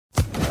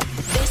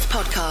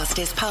podcast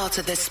is part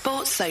of the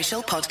Sports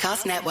Social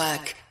Podcast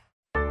Network.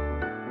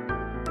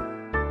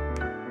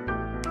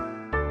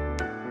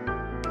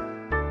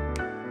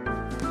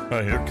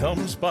 Here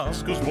comes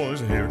Bosco's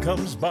Boys, here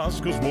comes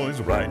Bosco's Boys,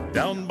 right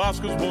down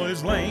Bosco's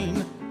Boys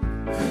Lane.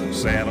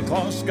 Santa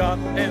Claus, Scott,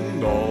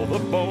 and all the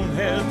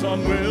boneheads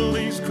on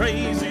Willie's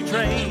crazy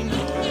train.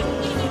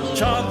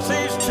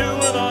 Chauncey's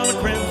chewing on a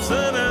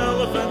crimson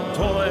elephant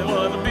toy,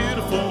 what a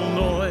beautiful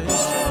noise.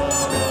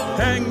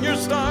 Hang your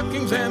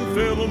stockings and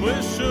fill them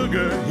with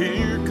sugar,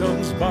 here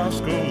comes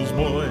Bosco's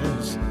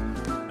Boys.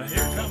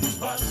 Here comes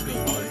Bosco's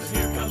Boys,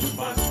 here comes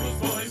Bosco's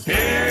Boys,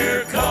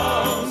 here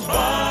comes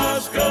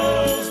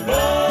Bosco's Boys.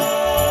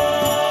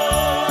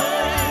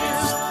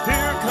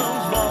 Here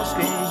comes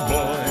Bosco's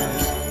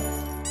Boys.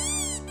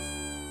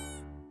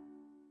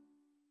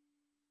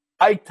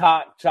 White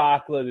hot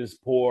chocolate is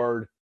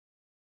poured.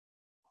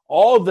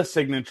 All of the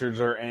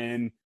signatures are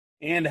in.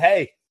 And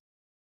hey,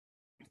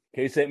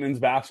 K-State men's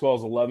basketball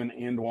is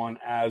 11-1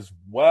 as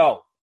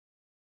well.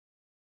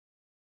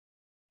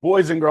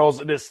 Boys and girls,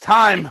 it is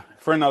time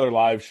for another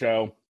live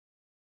show.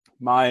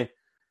 My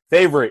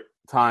favorite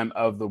time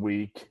of the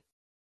week.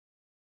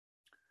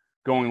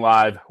 Going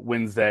live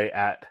Wednesday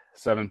at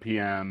 7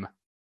 p.m.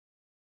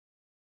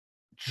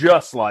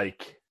 Just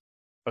like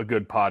a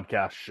good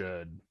podcast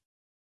should.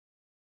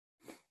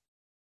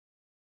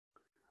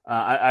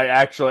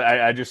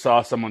 I just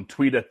saw someone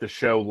tweet at the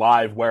show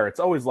live where it's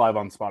always live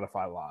on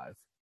Spotify Live.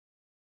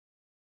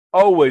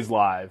 Always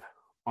live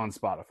on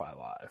Spotify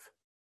Live.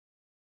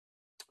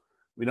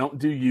 We don't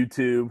do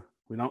YouTube.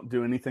 We don't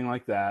do anything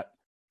like that.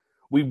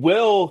 We're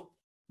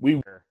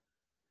going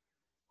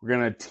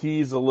to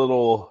tease a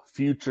little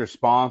future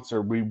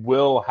sponsor. We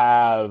will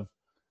have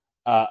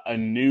a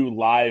new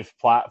live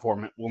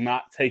platform. It will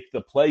not take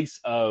the place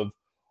of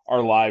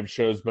our live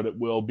shows, but it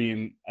will be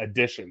an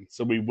addition.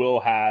 So we will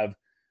have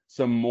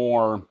some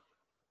more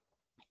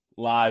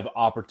live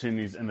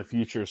opportunities in the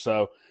future.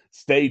 So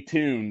stay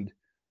tuned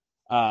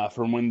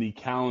for when the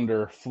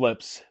calendar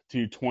flips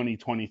to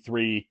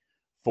 2023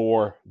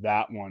 for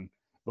that one.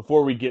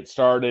 Before we get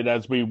started,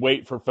 as we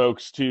wait for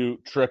folks to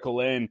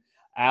trickle in,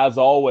 as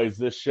always,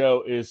 this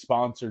show is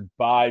sponsored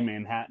by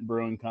Manhattan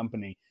Brewing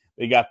Company.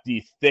 They got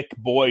the Thick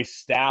Boy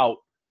Stout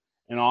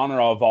in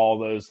honor of all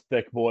those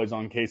thick boys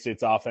on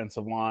K-State's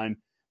offensive line.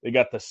 They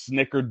got the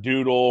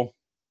Snickerdoodle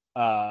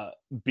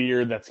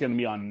beer that's going to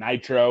be on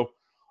Nitro.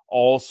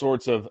 All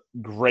sorts of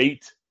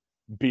great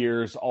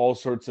beers, all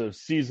sorts of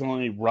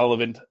seasonally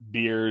relevant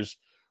beers.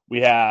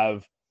 We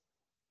have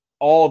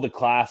all the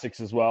classics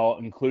as well,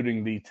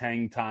 including the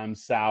Tang Time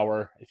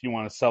Sour, if you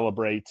want to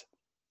celebrate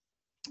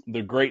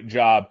the great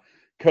job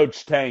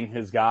Coach Tang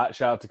has got.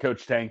 Shout out to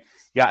Coach Tang.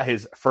 Got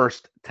his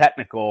first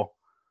technical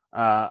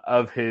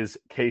of his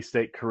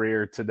K-State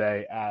career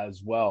today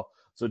as well.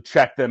 So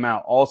check them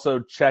out. Also,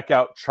 check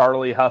out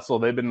Charlie Hustle.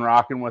 They've been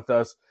rocking with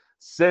us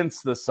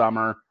since the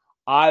summer.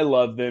 I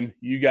love them.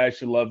 You guys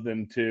should love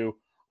them too.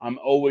 I'm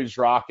always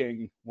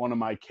rocking one of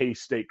my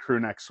K-State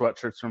crewneck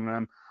sweatshirts from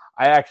them.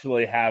 I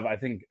actually have, I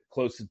think,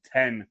 close to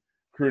 10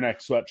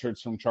 crewneck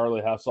sweatshirts from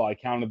Charlie Hustle. I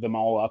counted them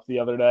all up the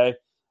other day.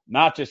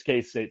 Not just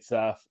K-State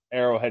stuff,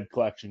 Arrowhead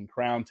Collection,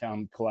 Crown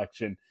Town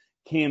Collection,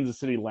 Kansas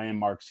City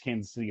Landmarks,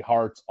 Kansas City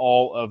Hearts,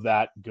 all of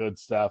that good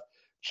stuff.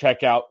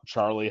 Check out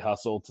Charlie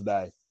Hustle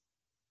today.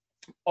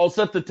 I'll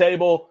set the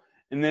table,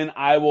 and then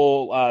I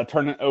will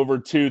turn it over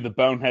to the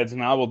Boneheads,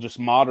 and I will just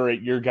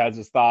moderate your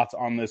guys' thoughts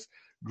on this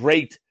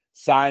great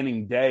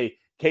signing day.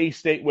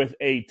 K-State with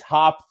a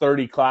top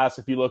 30 class,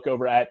 if you look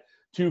over at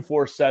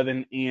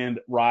 247 and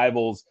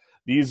Rivals.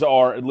 These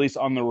are, at least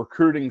on the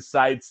recruiting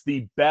sites,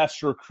 the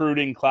best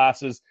recruiting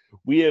classes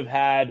we have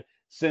had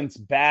since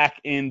back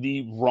in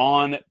the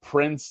Ron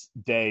Prince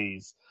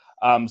days.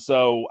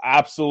 So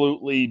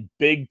absolutely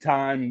big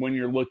time when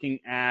you're looking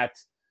at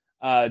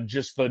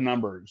just the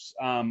numbers.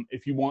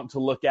 If you want to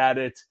look at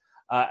it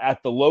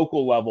at the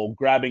local level,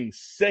 grabbing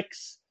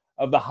 6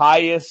 of the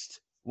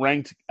highest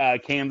ranked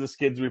Kansas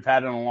kids we've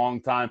had in a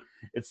long time.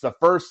 It's the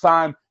first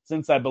time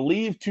since, I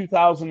believe,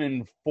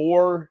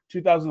 2003,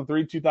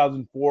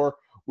 2004,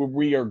 where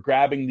we are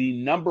grabbing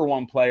the number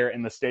 1 player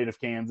in the state of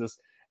Kansas.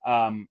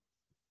 I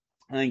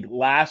think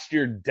last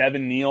year,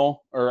 Devin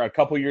Neal, or a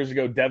couple years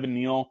ago, Devin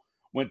Neal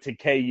went to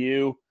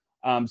KU.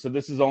 So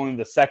this is only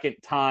the second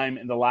time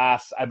in the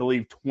last, I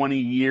believe, 20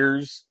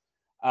 years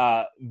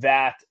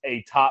that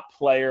a top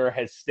player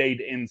has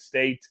stayed in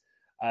state.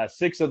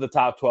 6 of the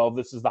top 12.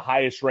 This is the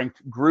highest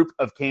ranked group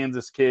of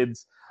Kansas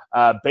kids,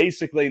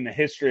 basically in the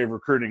history of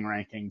recruiting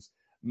rankings.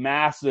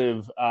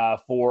 Massive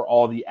for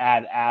all the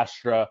Ad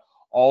Astra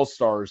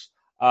All-Stars.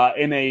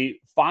 In a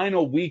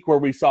final week where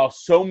we saw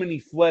so many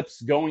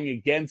flips going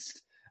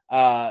against,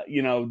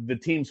 the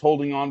teams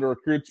holding on to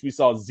recruits, we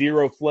saw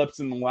 0 flips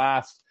in the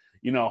last,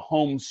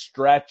 home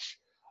stretch.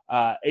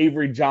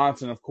 Avery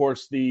Johnson, of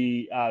course,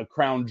 the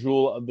crown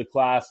jewel of the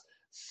class,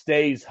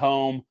 stays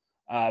home.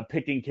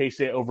 Picking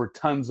K-State over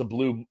tons of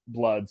blue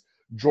bloods.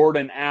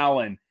 Jordan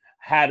Allen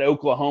had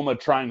Oklahoma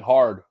trying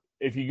hard.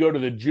 If you go to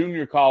the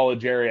junior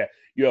college area,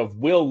 You have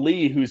Will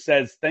Lee, who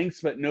says, thanks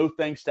but no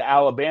thanks to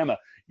Alabama.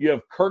 You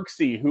have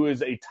Kirksey, who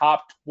is a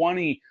top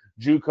 20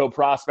 JUCO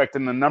prospect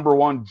and the number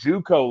 1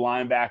 JUCO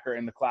linebacker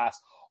in the class.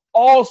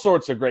 All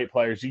sorts of great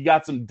players. You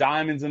got some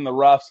diamonds in the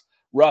rough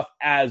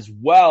as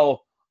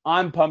well.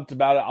 I'm pumped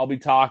about it. I'll be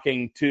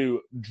talking to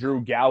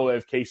Drew Galloway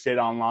of K-State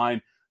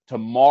Online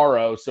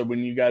tomorrow. So when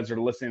you guys are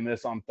listening to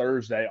this on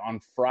Thursday, on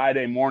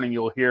Friday morning,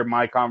 you'll hear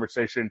my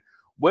conversation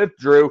with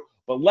Drew.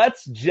 But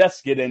let's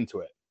just get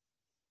into it.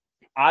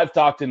 I've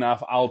talked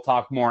enough. I'll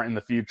talk more in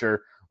the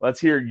future. Let's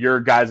hear your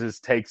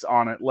guys' takes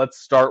on it. Let's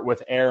start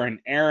with Aaron.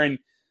 Aaron,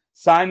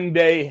 signing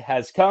day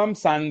has come.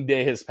 Signing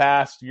day has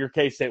passed. Your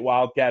K-State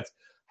Wildcats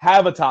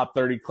have a top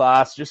 30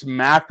 class. Just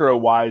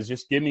macro-wise,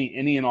 just give me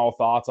any and all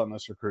thoughts on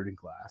this recruiting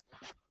class.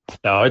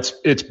 No,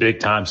 it's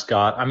big time,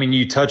 Scott. I mean,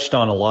 you touched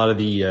on a lot of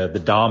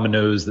the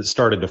dominoes that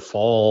started to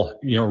fall,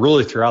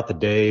 really throughout the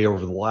day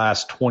over the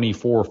last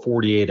 24,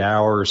 48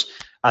 hours.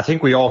 I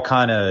think we all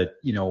kind of,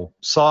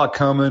 saw it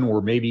coming.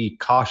 We're maybe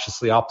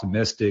cautiously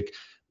optimistic,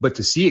 but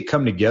to see it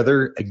come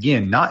together,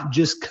 again, not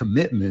just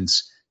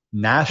commitments,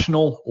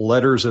 national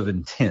letters of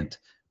intent,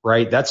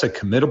 right? That's a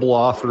committable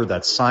offer.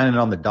 That's signing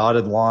on the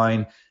dotted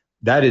line.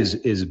 That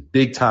is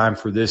big time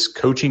for this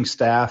coaching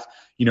staff,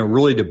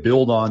 really to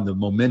build on the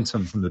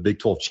momentum from the Big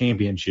 12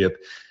 championship.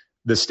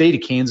 The state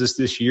of Kansas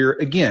this year,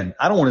 again,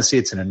 I don't want to say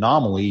it's an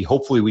anomaly.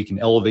 Hopefully we can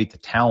elevate the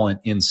talent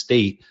in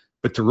state,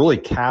 but to really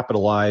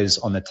capitalize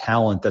on the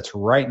talent that's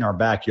right in our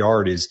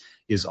backyard is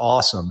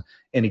awesome.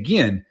 And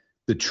again,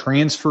 the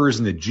transfers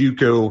and the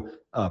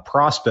JUCO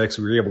prospects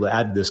we were able to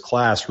add to this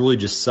class really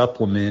just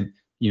supplement,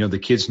 the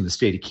kids from the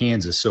state of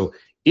Kansas. So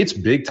it's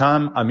big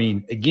time. I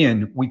mean,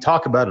 again, we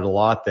talk about it a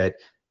lot that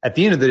at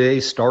the end of the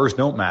day, stars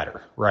don't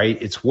matter, right?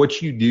 It's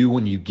what you do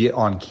when you get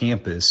on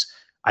campus.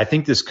 I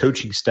think this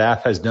coaching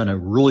staff has done a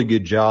really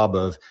good job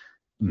of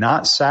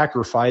not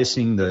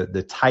sacrificing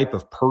the type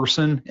of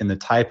person and the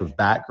type of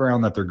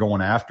background that they're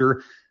going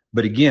after.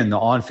 But again, the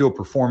on-field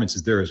performance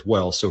is there as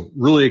well. So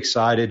really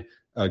excited.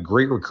 A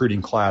great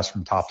recruiting class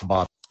from top to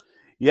bottom.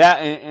 Yeah,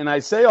 and I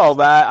say all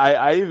that.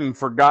 I even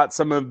forgot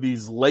some of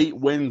these late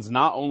wins,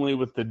 not only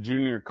with the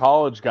junior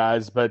college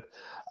guys, but,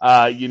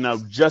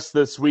 just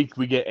this week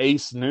we get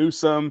Ace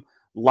Newsome,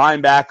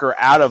 linebacker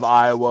out of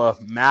Iowa,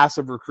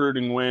 massive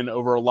recruiting win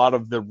over a lot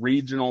of the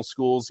regional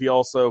schools. He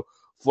also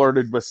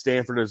flirted with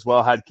Stanford as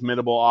well, had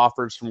committable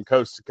offers from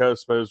coast to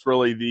coast, but it was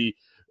really the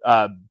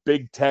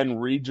Big Ten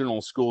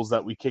regional schools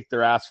that we kicked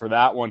their ass for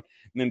that one.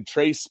 And then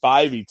Trey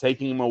Spivey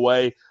taking him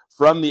away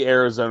from the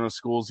Arizona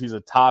schools. He's a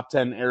top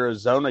 10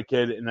 Arizona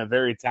kid in a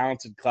very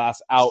talented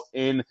class out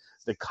in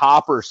the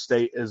Copper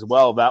State as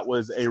well. That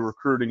was a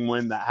recruiting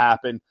win that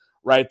happened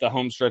right at the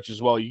home stretch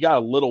as well. You got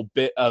a little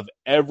bit of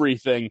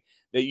everything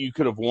that you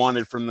could have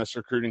wanted from this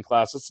recruiting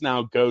class. Let's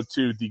now go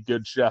to the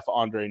good chef,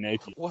 Andre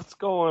Napier. What's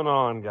going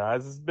on,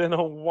 guys? It's been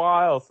a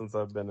while since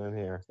I've been in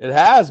here. It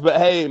has, but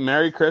hey,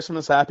 Merry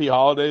Christmas, Happy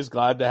Holidays.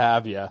 Glad to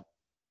have you.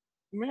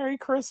 Merry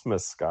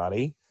Christmas,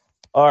 Scotty.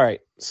 All right,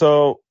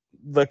 so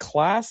the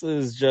class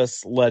is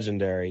just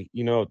legendary.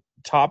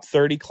 Top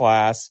 30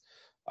 class.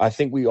 I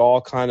think we all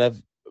kind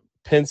of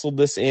penciled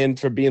this in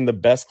for being the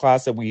best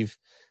class that we've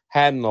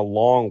had in a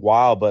long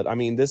while. But, I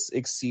mean, this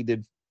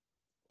exceeded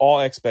all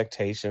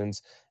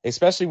expectations,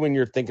 especially when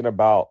you're thinking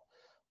about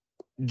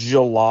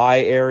July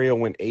area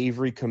when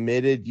Avery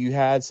committed. You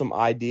had some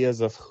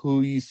ideas of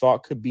who you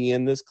thought could be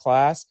in this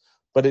class,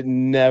 but it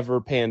never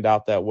panned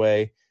out that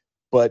way.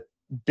 But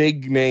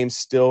big names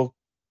still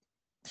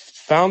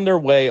found their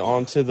way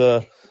onto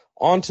the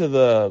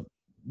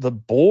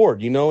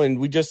board, and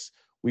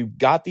we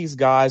got these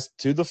guys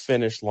to the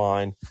finish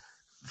line.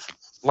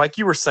 Like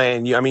you were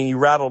saying, you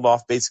rattled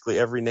off basically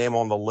every name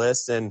on the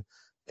list, and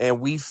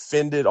we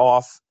fended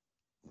off,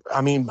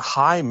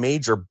 high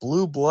major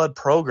blue blood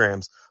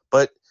programs.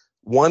 But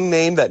one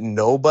name that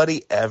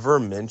nobody ever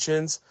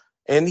mentions,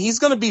 and he's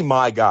going to be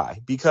my guy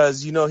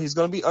because, he's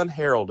going to be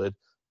unheralded,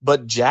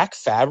 but Jack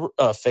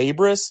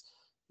Fabris,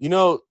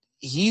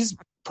 he's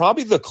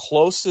probably the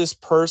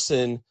closest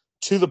person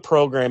to the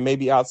program,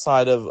 maybe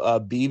outside of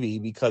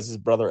BB because his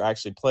brother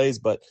actually plays,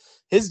 but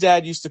his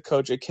dad used to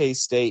coach at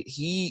K-State.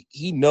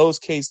 He knows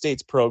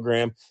K-State's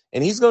program,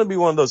 and he's going to be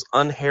one of those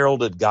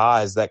unheralded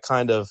guys that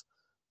kind of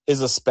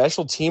is a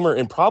special teamer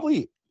and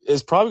probably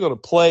going to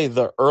play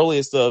the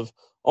earliest of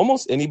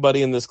almost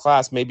anybody in this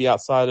class, maybe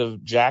outside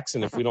of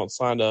Jackson if we don't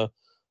sign a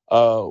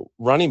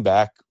running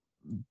back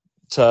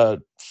to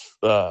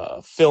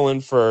fill in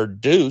for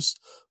Deuce.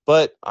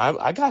 But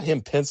I got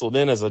him penciled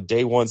in as a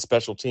day one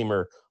special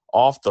teamer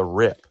off the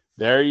rip.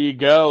 There you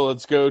go.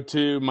 Let's go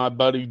to my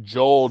buddy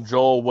Joel.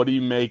 Joel, what do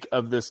you make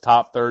of this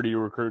top 30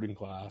 recruiting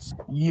class?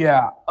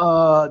 Yeah,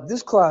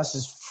 this class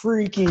is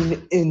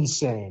freaking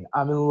insane.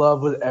 I'm in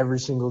love with every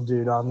single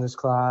dude on this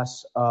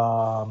class.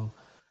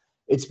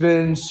 It's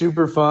been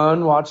super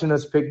fun watching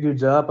us pick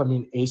dudes up.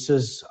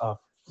 Asa's a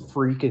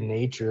freak in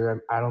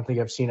nature. I don't think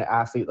I've seen an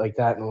athlete like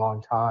that in a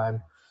long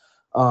time.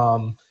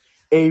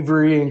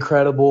 Avery,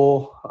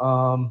 incredible.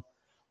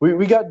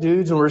 We got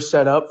dudes and we're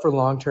set up for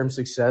long-term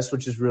success,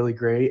 which is really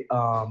great.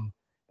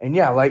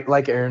 yeah,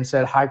 like Aaron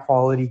said, high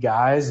quality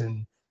guys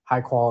and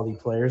high quality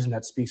players, and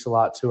that speaks a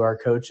lot to our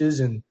coaches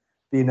and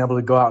being able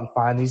to go out and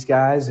find these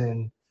guys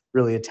and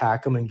really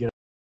attack them and get.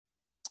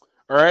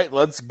 All right,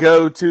 let's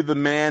go to the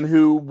man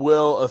who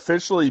will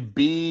officially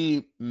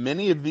be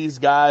many of these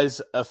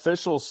guys'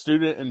 official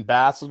student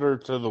ambassador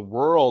to the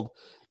world.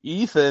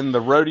 Ethan,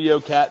 the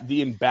rodeo cat,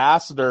 the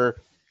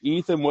ambassador.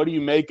 Ethan, what do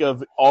you make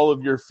of all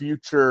of your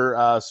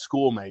future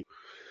schoolmates?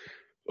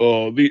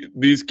 Oh,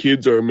 these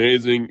kids are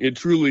amazing. It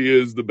truly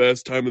is the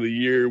best time of the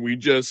year. We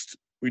just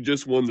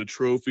won the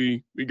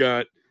trophy. We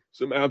got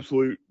some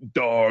absolute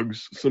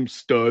dogs, some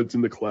studs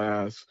in the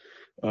class.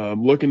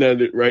 Looking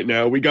at it right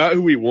now, we got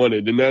who we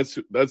wanted, and that's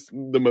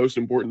the most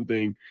important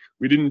thing.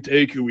 We didn't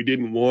take who we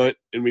didn't want,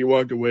 and we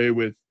walked away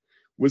with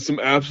some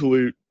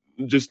absolute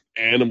just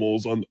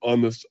animals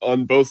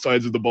on both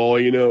sides of the ball.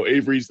 You know,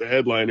 Avery's the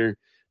headliner,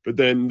 but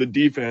then the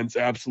defense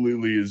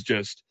absolutely is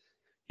just.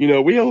 You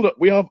know, we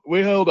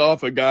held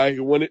off a guy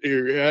who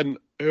had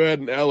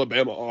an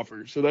Alabama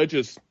offer. So that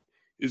just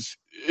it's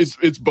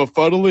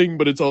befuddling,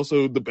 but it's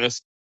also the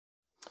best.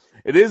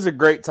 It is a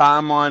great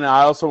timeline.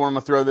 I also want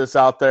to throw this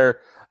out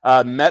there.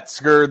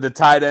 Metzger, the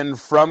tight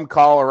end from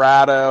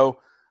Colorado,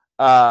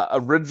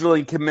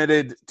 originally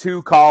committed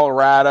to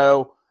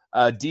Colorado.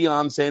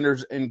 Deion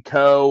Sanders and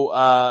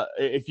co.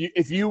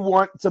 If you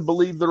want to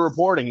believe the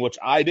reporting, which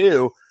I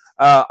do,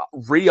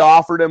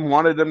 re-offered him,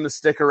 wanted him to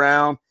stick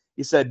around.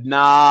 He said,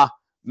 nah.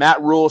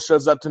 Matt Rule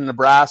shows up to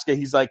Nebraska.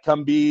 He's like,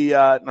 come be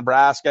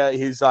Nebraska.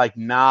 He's like,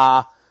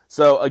 nah.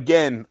 So,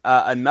 again,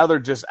 another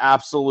just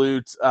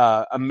absolute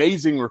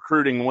amazing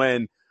recruiting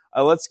win.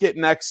 Let's get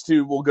next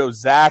to, we'll go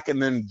Zach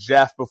and then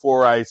Jeff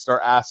before I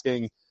start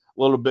asking a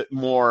little bit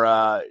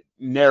more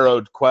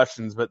narrowed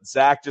questions. But,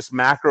 Zach, just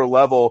macro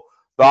level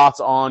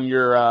thoughts on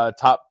your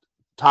top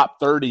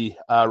 30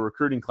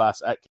 recruiting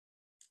class at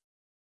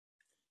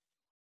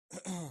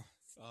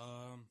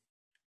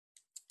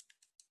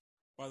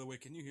By the way,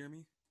 can you hear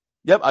me?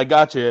 Yep, I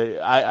got you.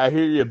 I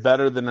hear you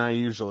better than I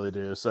usually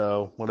do,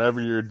 so whatever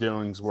you're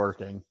doing is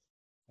working.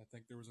 I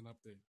think there was an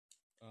update.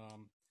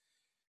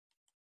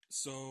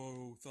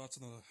 So, thoughts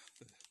on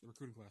the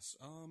recruiting class.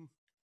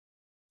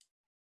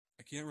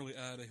 I can't really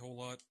add a whole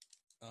lot.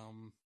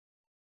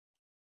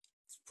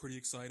 It's pretty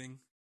exciting.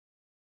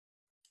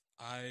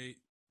 I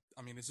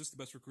mean, is this the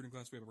best recruiting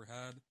class we've ever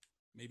had?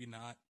 Maybe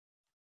not.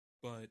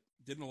 But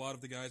didn't a lot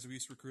of the guys we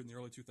used to recruit in the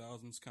early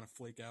 2000s kind of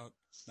flake out,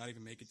 not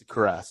even make it to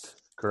campus?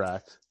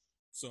 Correct.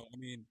 So, I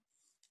mean,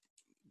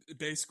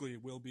 basically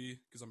it will be,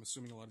 because I'm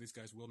assuming a lot of these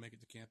guys will make it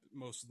to camp,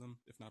 most of them,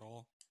 if not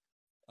all.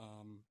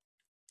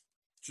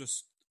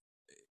 Just,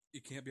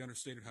 it can't be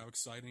understated how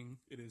exciting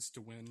it is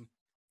to win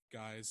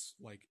guys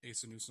like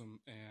Asa Newsom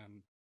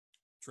and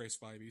Trey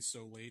Spivey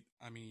so late.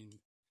 I mean,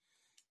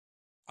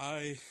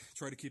 I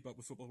try to keep up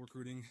with football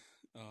recruiting.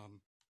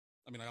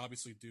 I mean, I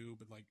obviously do,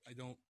 but like, I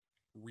don't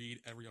read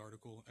every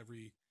article,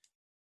 every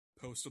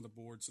post on the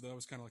board. So that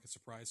was kind of like a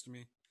surprise to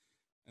me.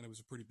 And it was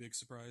a pretty big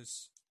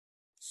surprise.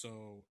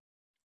 So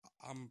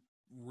I'm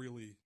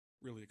really,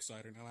 really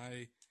excited. And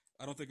I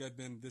don't think I've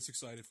been this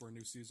excited for a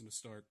new season to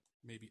start,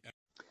 maybe ever.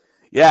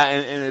 Yeah,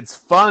 and it's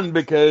fun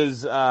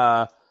because,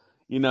 not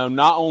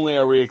only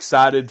are we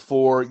excited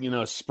for,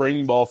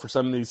 spring ball for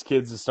some of these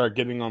kids to start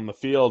getting on the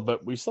field,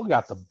 but we still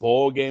got the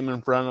bowl game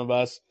in front of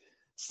us.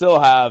 Still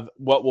have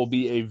what will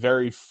be a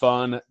very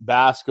fun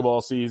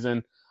basketball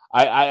season.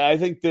 I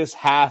think this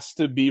has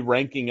to be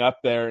ranking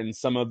up there in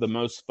some of the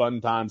most fun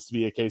times to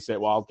be a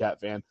K-State Wildcat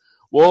fan.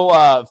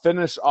 We'll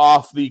finish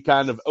off the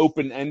kind of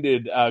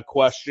open-ended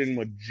question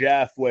with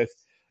Jeff with,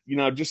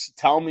 just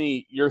tell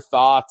me your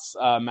thoughts,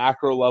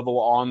 macro level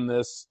on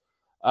this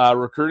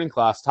recruiting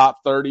class. Top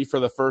 30 for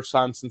the first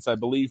time since, I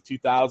believe,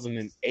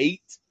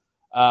 2008.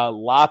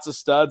 Lots of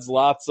studs,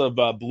 lots of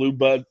blue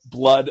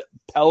blood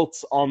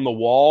pelts on the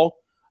wall.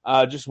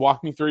 Just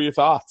walk me through your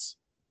thoughts.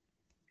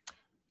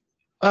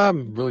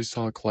 Really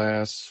solid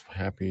class.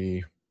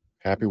 Happy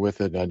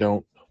with it. I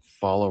don't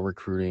follow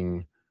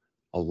recruiting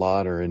a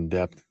lot or in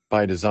depth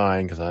by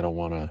design because I don't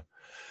want to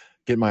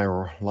get my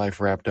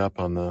life wrapped up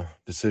on the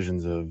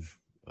decisions of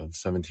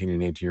 17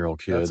 and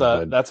 18-year-old kids.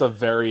 That's a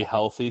very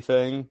healthy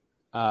thing.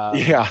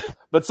 Yeah,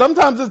 but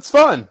sometimes it's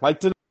fun.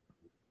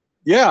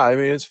 Yeah, I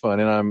mean it's fun,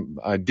 and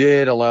I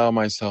did allow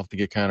myself to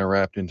get kind of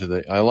wrapped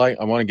into I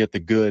want to get the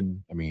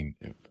good. I mean,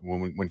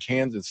 when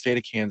the state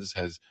of Kansas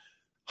has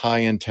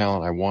high-end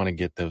talent, I want to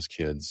get those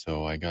kids.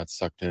 So I got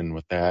sucked in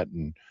with that,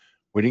 and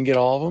we didn't get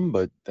all of them,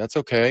 but that's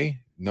okay.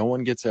 No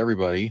one gets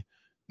everybody.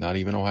 Not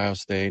even Ohio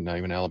State, not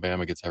even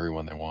Alabama gets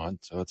everyone they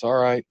want. So it's all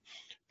right.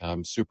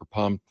 I'm super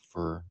pumped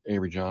for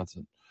Avery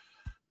Johnson,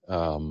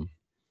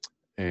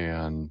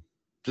 and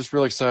just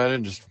really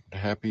excited, just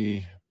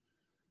happy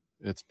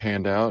it's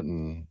panned out,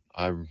 and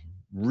I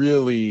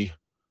really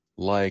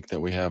like that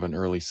we have an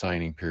early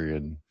signing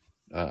period.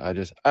 I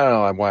don't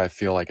know why I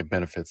feel like it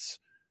benefits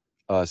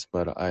us,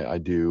 but I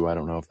do. I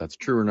don't know if that's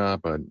true or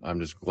not, but I'm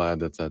just glad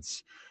that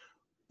that's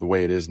the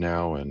way it is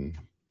now, and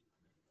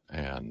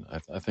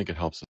I think it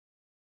helps us.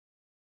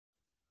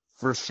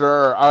 For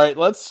sure. All right,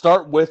 let's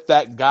start with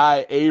that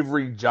guy,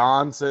 Avery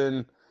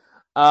Johnson.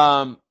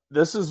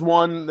 This is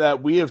one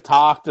that we have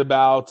talked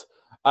about.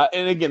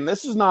 And again,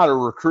 this is not a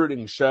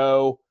recruiting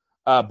show,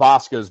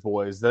 Bosco's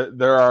Boys.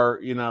 There are,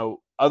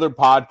 other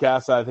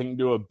podcasts that I think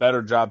do a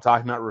better job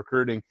talking about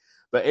recruiting.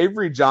 But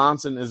Avery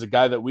Johnson is a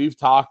guy that we've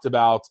talked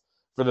about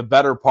for the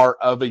better part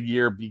of a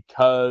year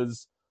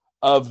because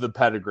of the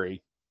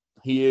pedigree.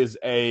 He is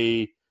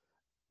a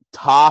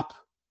top,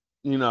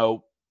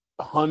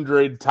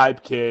 100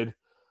 type kid.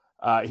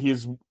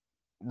 He's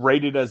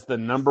rated as the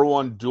number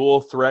one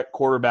dual threat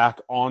quarterback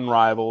on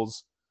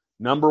Rivals,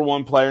 number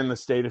one player in the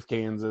state of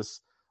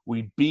Kansas.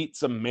 We beat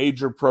some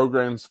major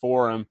programs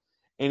for him.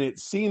 And it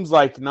seems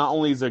like not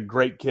only is he a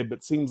great kid,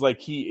 but seems like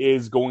he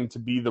is going to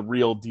be the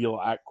real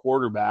deal at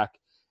quarterback.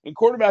 And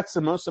quarterback's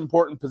the most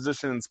important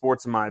position in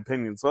sports, in my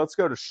opinion. So let's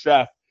go to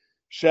Chef.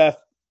 Chef,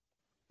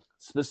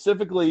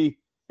 specifically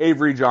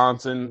Avery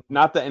Johnson.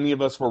 Not that any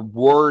of us were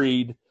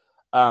worried,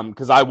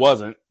 because I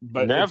wasn't.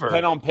 But Never.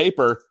 Pen on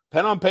paper.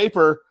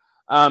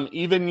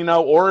 Even,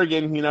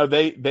 Oregon,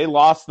 they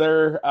lost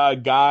their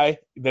guy.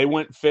 They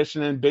went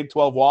fishing in Big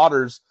 12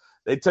 waters.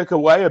 They took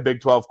away a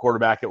Big 12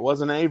 quarterback. It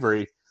wasn't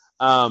Avery.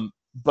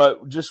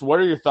 But just what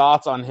are your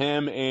thoughts on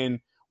him, and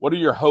what are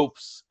your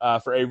hopes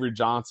for Avery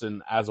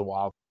Johnson as a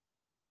Wild?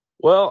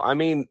 Well,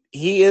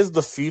 he is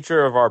the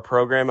future of our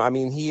program.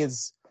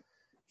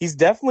 He's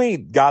definitely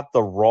got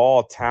the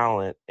raw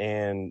talent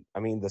and,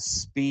 the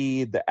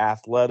speed, the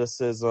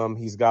athleticism.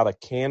 He's got a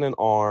cannon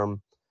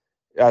arm,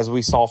 as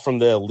we saw from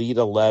the Elite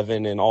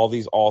 11 and all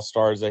these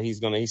All-Stars that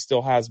he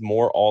still has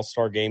more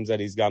All-Star games that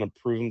he's got to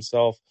prove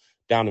himself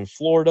down in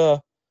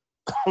Florida.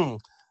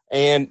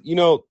 And,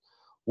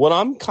 what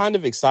I'm kind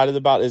of excited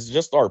about is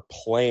just our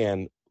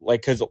plan.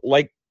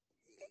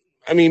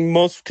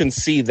 Most can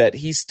see that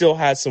he still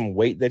has some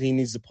weight that he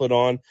needs to put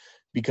on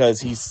because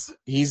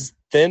he's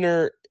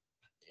thinner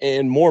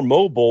and more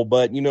mobile.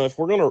 But,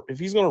 if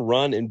he's going to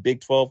run in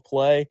Big 12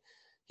 play,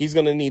 he's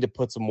going to need to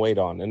put some weight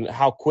on. And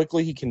how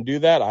quickly he can do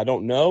that, I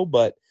don't know.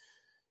 But,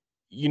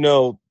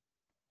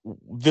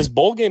 this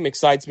bowl game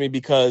excites me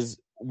because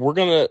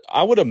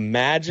I would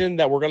imagine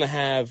that we're going to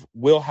have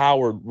Will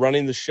Howard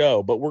running the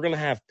show, but we're going to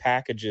have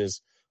packages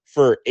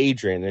for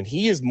Adrian. And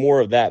he is more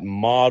of that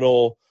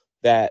model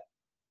that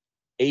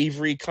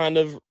Avery kind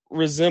of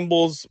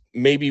resembles,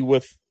 maybe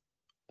with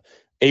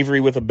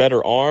Avery with a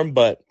better arm,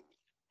 but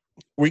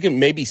we can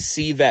maybe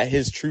see that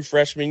his true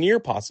freshman year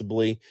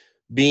possibly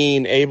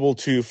being able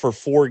to, for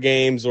 4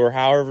 games or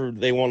however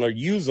they want to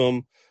use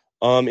them,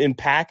 in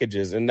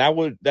packages. And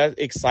that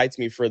excites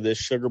me for this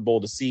Sugar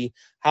Bowl to see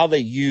how they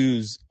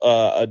use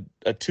a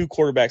 2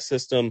 quarterback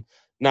system.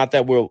 Not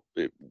that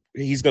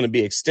he's going to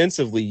be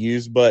extensively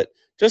used, but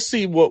just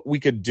see what we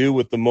could do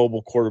with the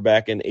mobile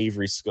quarterback and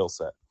Avery's skill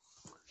set.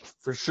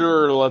 For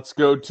sure. Let's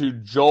go to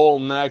Joel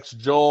next.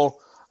 Joel,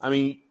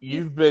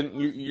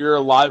 you're a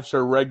live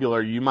show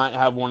regular. You might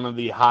have one of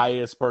the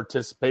highest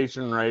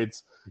participation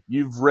rates.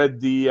 You've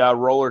rid the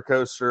roller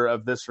coaster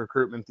of this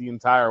recruitment the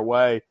entire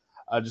way.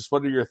 Just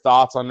what are your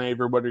thoughts on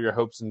Avery? What are your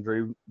hopes and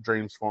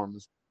dreams for him?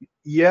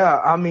 Yeah,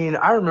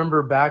 I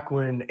remember back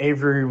when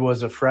Avery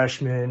was a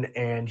freshman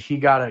and he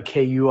got a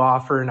KU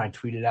offer, and I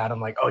tweeted at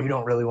him like, "Oh, you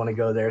don't really want to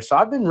go there." So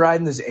I've been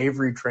riding this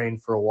Avery train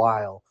for a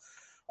while.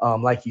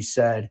 Like you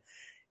said,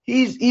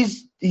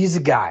 he's a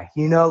guy.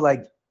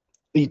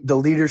 The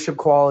leadership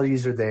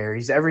qualities are there.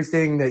 He's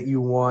everything that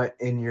you want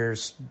in your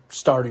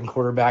starting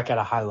quarterback at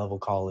a high-level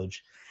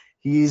college.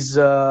 He's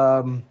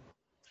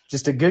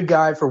just a good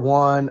guy for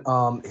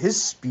one.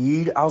 His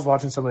speed, I was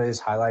watching some of his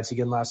highlights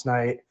again last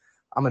night.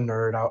 I'm a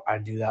nerd. I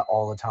do that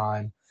all the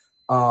time.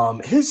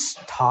 His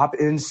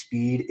top-end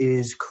speed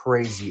is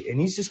crazy, and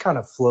he's just kind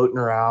of floating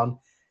around.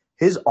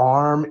 His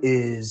arm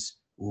is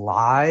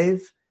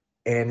live,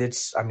 and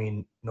it's,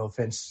 no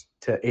offense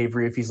to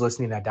Avery if he's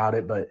listening, I doubt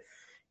it, but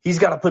he's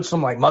got to put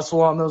some,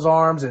 muscle on those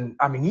arms. And,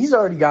 he's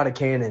already got a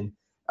cannon,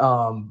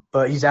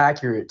 but he's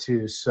accurate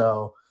too.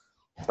 So,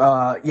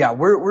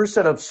 we're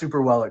set up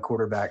super well at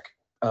quarterback.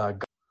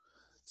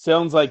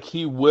 Sounds like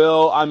he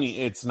will.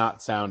 It's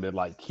not sounded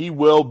like he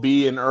will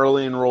be an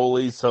early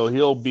enrollee, so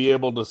he'll be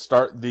able to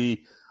start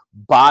the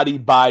body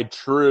by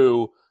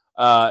true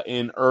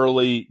in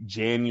early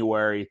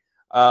January.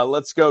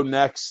 Let's go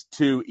next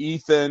to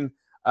Ethan.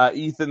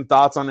 Ethan,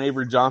 thoughts on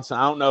Avery Johnson?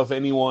 I don't know if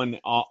anyone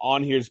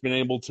on here has been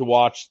able to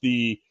watch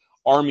the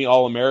Army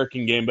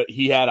All-American game, but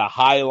he had a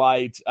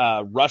highlight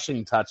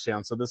rushing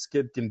touchdown, so this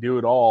kid can do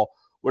it all.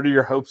 What are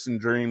your hopes and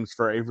dreams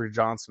for Avery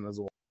Johnson as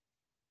well?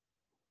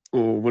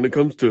 Oh, when it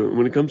comes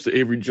to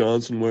Avery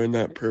Johnson wearing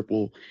that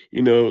purple,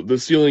 the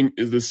ceiling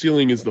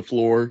is the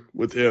floor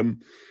with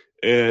him.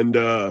 And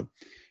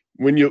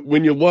when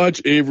you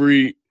watch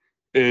Avery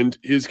and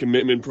his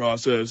commitment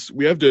process,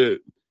 we have to.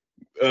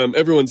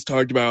 Everyone's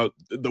talked about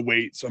the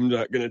weight, so I'm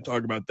not going to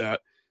talk about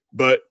that.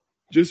 But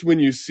just when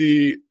you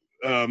see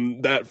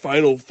that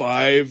final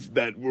 5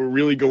 that were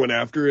really going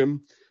after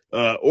him,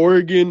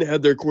 Oregon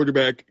had their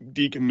quarterback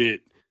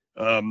decommit.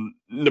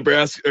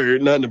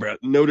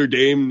 Notre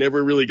Dame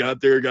never really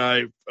got their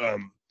guy.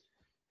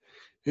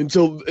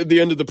 until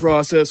the end of the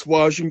process,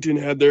 Washington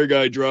had their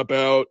guy drop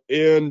out,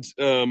 and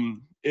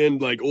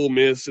like Ole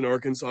Miss and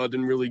Arkansas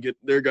didn't really get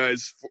their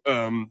guys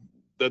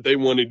that they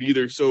wanted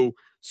either. So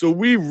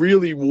we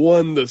really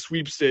won the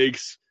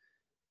sweepstakes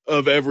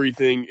of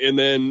everything, and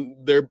then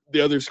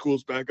the other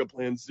schools' backup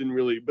plans didn't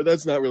really. But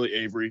that's not really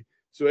Avery.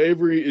 So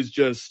Avery is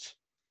just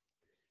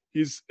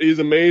he's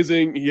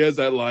amazing. He has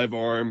that live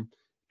arm,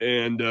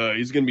 and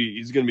he's gonna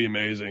be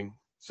amazing.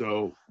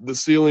 So the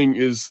ceiling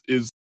is.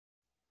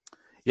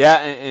 Yeah,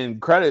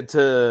 and credit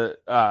to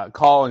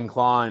Colin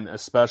Klein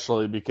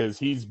especially, because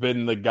he's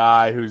been the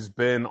guy who's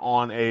been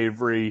on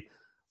Avery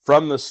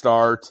from the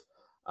start.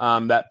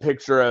 That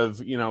picture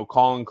of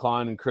Colin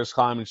Klein and Chris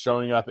Kleiman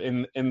showing up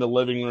in the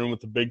living room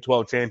with the Big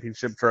 12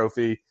 championship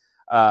trophy,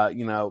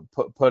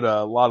 put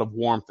a lot of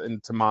warmth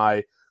into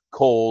my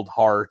cold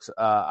heart.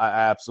 I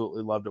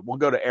absolutely loved it. We'll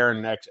go to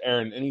Aaron next.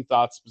 Aaron, any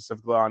thoughts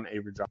specifically on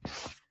Avery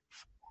Johnson?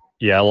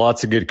 Yeah,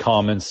 lots of good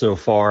comments so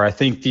far. I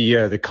think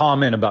the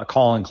comment about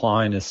Colin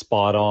Klein is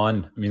spot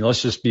on. I mean,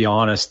 let's just be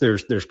honest.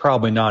 There's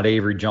probably not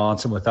Avery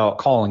Johnson without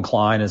Colin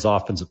Klein as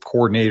offensive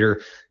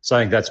coordinator. So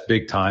I think that's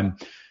big time.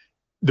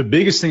 The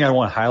biggest thing I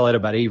want to highlight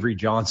about Avery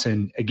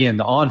Johnson, again,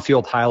 the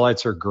on-field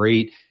highlights are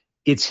great.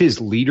 It's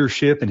his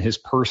leadership and his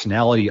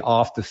personality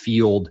off the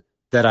field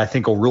that I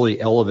think will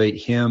really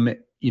elevate him,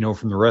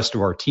 from the rest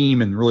of our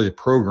team and really the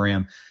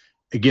program.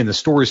 Again, the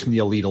stories from the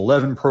Elite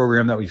 11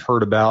 program that we've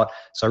heard about.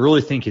 So I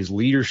really think his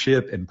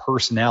leadership and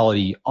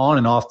personality on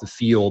and off the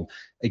field,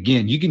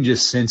 again, you can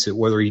just sense it,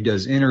 whether he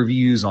does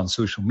interviews on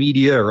social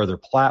media or other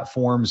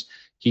platforms.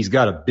 He's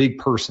got a big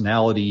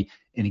personality.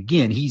 And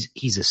again,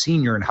 he's a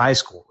senior in high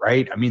school,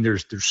 right? I mean,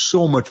 there's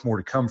so much more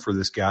to come for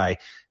this guy.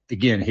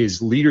 Again,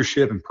 his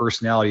leadership and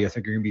personality, I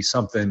think, are going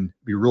to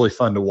be really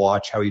fun to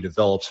watch how he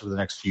develops for the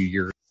next few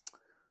years.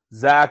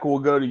 Zach, we'll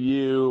go to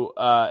you.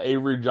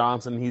 Avery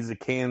Johnson, he's a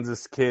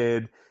Kansas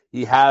kid.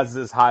 He has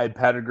this high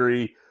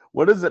pedigree.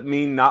 What does it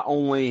mean, not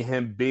only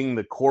him being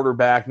the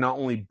quarterback, not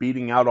only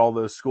beating out all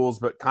those schools,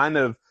 but kind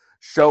of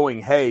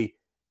showing, hey,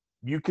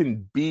 you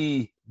can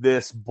be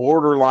this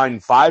borderline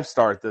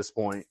 5-star at this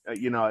point? At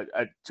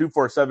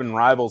 247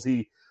 Rivals,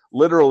 he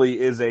literally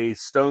is a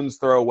stone's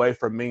throw away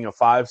from being a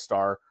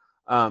 5-star,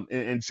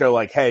 and show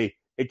like, hey,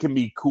 it can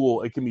be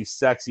cool, it can be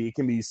sexy, it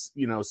can be,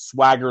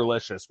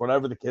 swaggerlicious,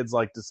 whatever the kids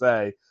like to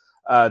say,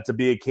 to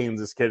be a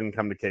Kansas kid and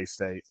come to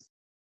K-State.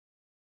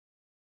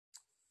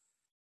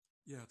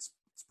 Yeah, it's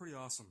pretty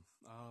awesome.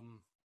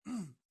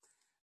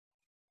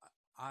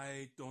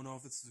 I don't know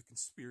if this is a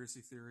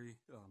conspiracy theory.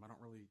 I don't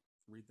really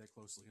read that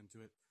closely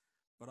into it,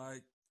 but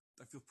I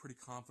feel pretty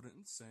confident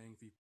in saying if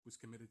he was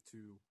committed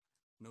to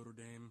Notre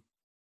Dame,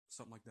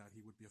 something like that,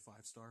 he would be a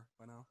 5-star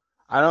by now.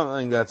 I don't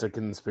think that's a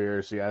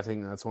conspiracy. I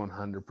think that's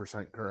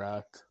 100%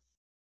 correct.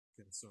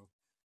 Okay, so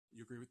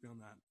you agree with me on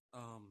that?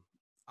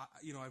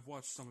 I've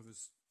watched some of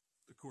his.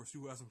 Of course,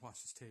 who hasn't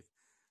watched his tape?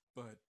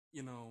 But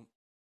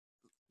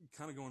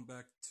kind of going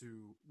back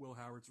to Will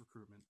Howard's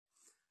recruitment,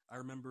 I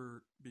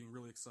remember being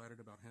really excited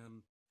about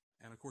him,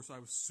 and of course, I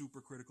was super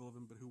critical of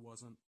him. But who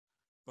wasn't?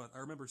 But I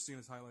remember seeing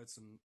his highlights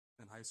in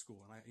high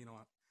school, and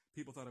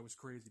people thought I was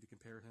crazy to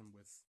compare him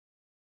with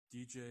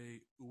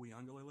DJ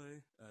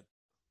Uiagalelei at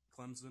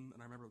Clemson,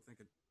 and I remember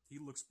thinking he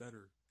looks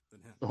better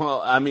than him.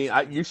 Well, I mean,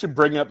 you should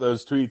bring up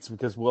those tweets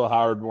because Will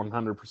Howard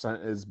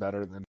 100% is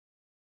better than.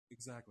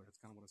 Exactly, that's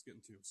kind of what I was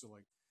getting to. So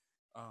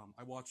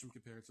I watched him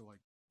compared to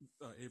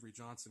Avery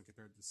Johnson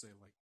compared to say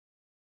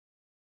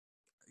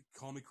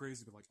call me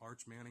crazy, but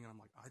Arch Manning, and I'm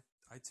like,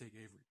 I take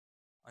Avery.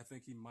 I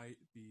think he might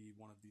be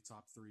one of the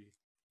top 3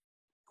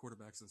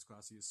 quarterbacks in this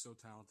class. He is so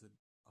talented.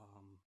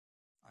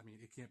 I mean,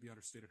 it can't be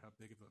understated how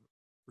big of a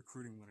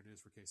recruiting win it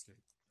is for K-State.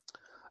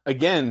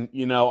 Again,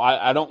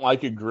 I don't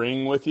like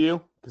agreeing with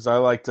you because I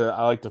like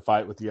to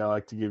fight with you. I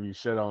like to give you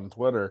shit on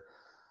Twitter.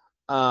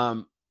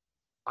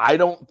 I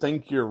don't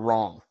think you're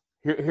wrong.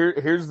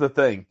 Here's the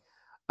thing.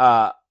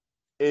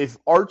 If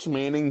Arch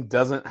Manning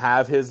doesn't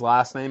have his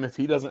last name, if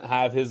he doesn't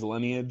have his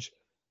lineage,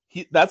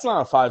 that's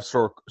not a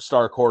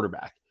 5-star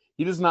quarterback.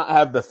 He does not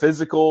have the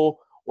physical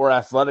or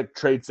athletic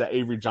traits that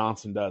Avery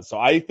Johnson does. So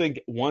I think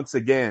once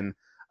again,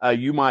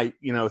 you might,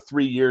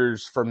 3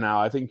 years from now,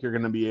 I think you're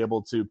going to be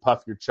able to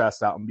puff your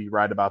chest out and be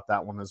right about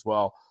that one as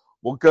well.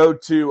 We'll go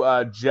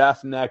to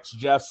Jeff next.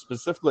 Jeff,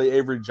 specifically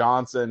Avery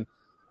Johnson.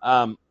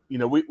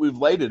 We've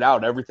laid it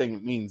out, everything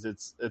it means.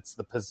 It's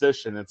the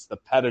position, it's the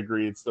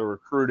pedigree, it's the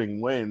recruiting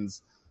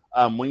wins.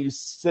 When you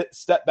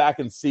step back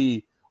and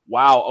see,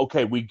 wow,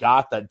 okay, we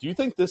got that. Do you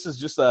think this is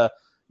just a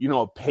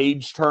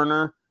page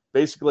turner,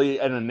 basically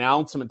an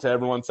announcement to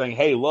everyone saying,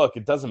 hey, look,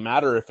 it doesn't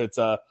matter if it's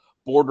a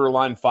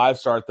borderline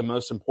 5-star at the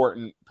most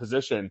important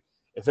position.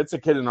 If it's a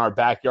kid in our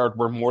backyard,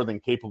 we're more than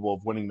capable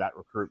of winning that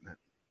recruitment.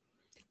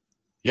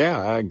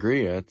 Yeah, I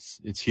agree. It's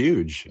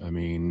huge. I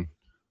mean,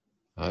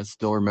 I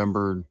still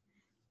remember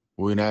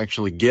when I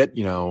actually get,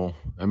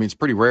 it's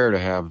pretty rare to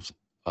have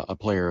a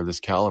player of this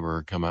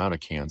caliber come out of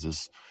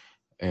Kansas.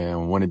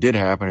 And when it did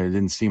happen, it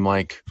didn't seem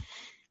like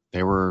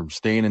they were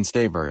staying in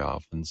state very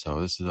often.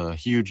 So this is a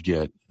huge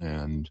get.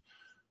 And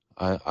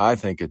I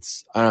think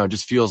it's, I don't know, it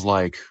just feels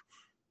like,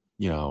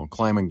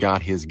 Kleiman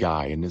got his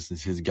guy, and this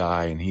is his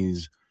guy, and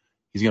he's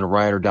going to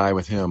ride or die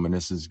with him, and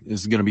this is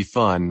going to be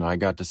fun. I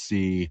got to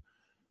see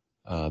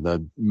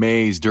the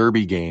Mays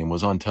Derby game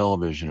was on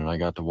television, and I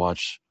got to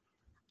watch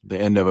the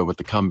end of it with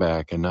the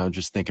comeback, and I was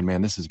just thinking,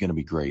 man, this is going to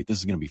be great. This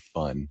is going to be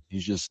fun.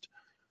 He's just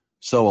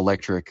so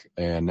electric,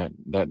 and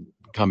that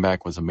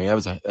comeback was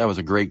amazing. That was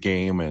a great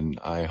game, and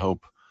I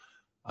hope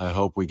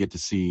we get to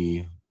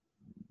see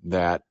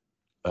that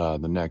the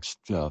next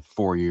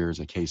 4 years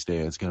at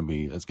K-State. It's going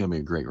to be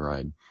a great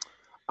ride.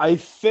 I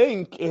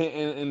think,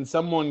 and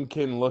someone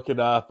can look it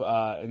up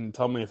and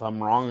tell me if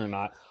I'm wrong or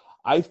not.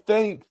 I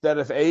think that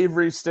if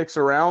Avery sticks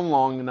around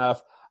long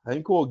enough, I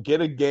think we'll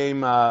get a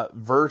game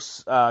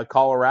versus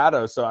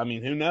Colorado. So, I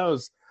mean, who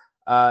knows?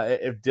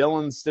 If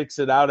Dylan sticks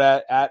it out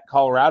at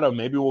Colorado,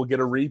 maybe we'll get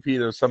a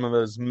repeat of some of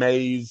those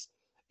Mays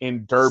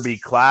and Derby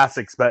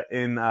classics, but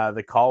in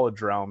the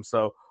college realm.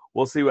 So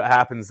we'll see what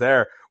happens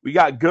there. We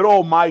got good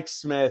old Mike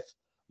Smith.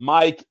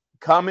 Mike,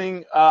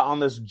 coming on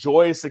this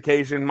joyous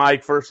occasion.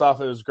 Mike, first off,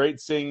 it was great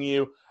seeing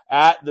you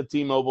at the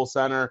T-Mobile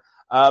Center.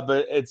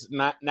 But it's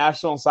not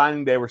National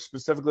Signing Day. We're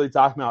specifically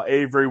talking about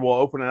Avery. We'll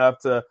open it up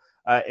to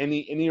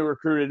any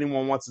recruit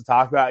anyone wants to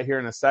talk about here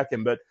in a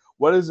second. But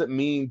what does it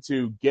mean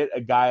to get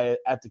a guy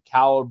at the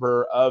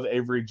caliber of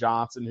Avery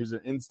Johnson, who's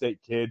an in-state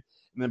kid,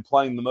 and then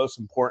playing the most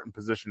important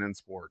position in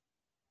sport?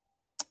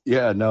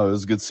 Yeah, no, it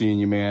was good seeing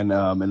you, man.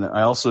 And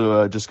I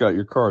also just got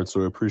your card,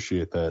 so I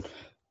appreciate that.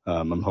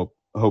 I'm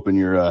hoping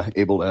you're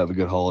able to have a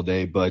good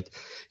holiday. But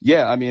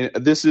yeah, I mean,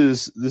 this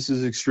is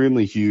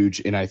extremely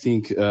huge, and I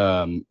think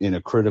in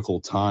a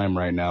critical time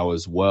right now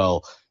as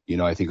well.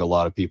 I think a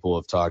lot of people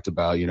have talked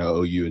about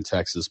OU and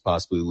Texas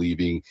possibly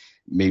leaving,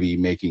 maybe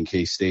making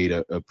K-State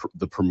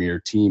the premier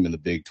team in the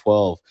Big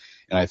 12,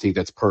 and I think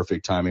that's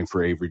perfect timing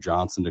for Avery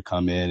Johnson to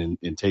come in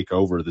and take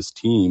over this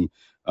team.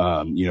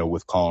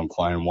 With Colin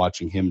Klein and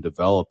watching him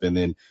develop, and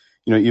then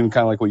even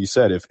kind of like what you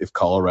said, if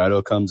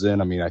Colorado comes in,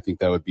 I mean, I think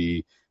that would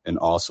be an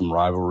awesome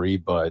rivalry.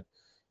 But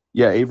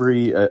yeah,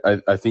 Avery,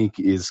 I think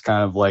is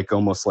kind of like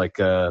almost like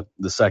the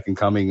second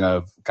coming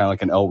of kind of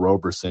like an L.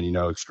 Roberson,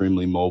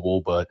 extremely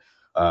mobile, but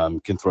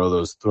can throw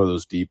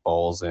those deep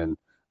balls. And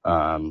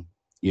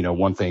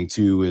one thing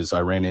too is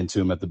I ran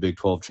into him at the Big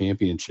 12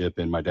 championship,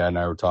 and my dad and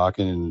I were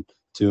talking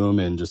to him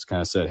and just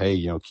kind of said,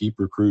 hey, keep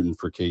recruiting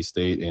for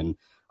K-State. And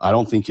I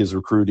don't think his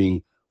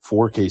recruiting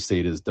for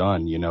K-State is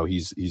done.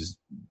 He's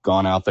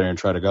gone out there and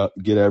tried to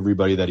get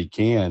everybody that he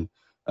can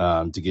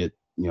to get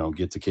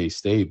to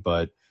K-State.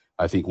 But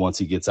I think once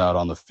he gets out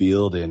on the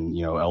field and,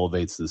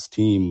 elevates this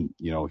team,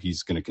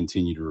 he's going to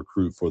continue to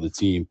recruit for the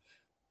team.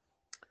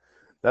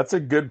 That's a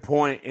good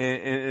point.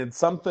 And it's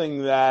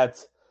something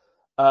that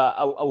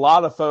a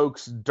lot of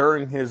folks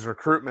during his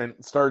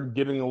recruitment started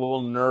getting a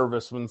little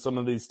nervous when some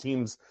of these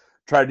teams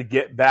tried to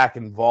get back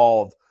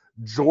involved.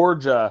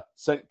 Georgia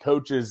sent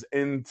coaches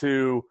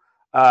into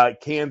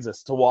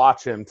Kansas to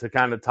watch him, to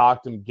kind of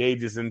talk to him,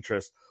 gauge his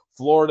interest.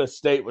 Florida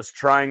State was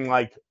trying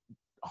like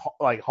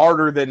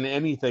harder than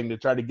anything to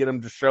try to get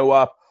him to show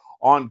up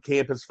on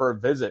campus for a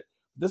visit.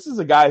 This is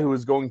a guy who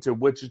is going to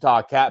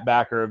Wichita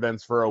Catbacker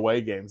events for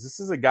away games. This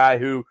is a guy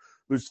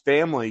whose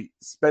family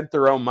spent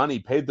their own money,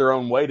 paid their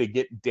own way to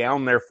get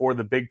down there for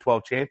the Big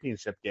 12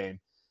 championship game.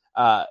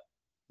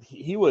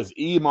 He was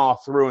emo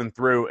through and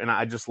through, and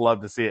I just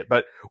love to see it.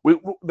 But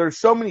there's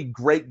so many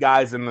great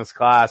guys in this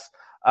class.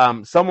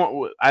 I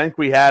think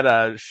we had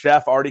a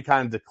chef already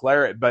kind of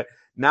declare it, but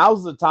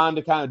now's the time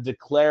to kind of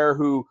declare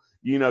who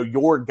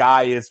your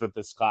guy is with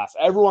this class.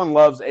 Everyone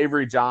loves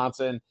Avery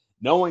Johnson.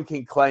 No one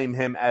can claim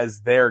him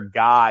as their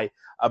guy,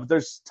 but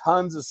there's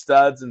tons of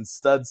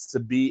studs to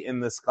be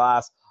in this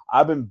class.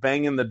 I've been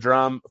banging the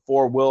drum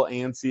for Will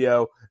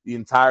Ancio the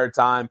entire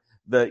time.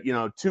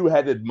 The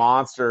two-headed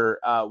monster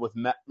with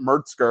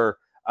Mertzger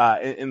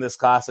in this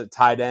class at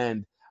tight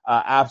end,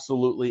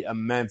 absolutely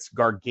immense,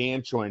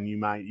 gargantuan, you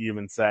might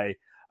even say.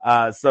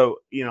 So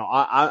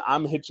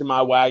I'm hitching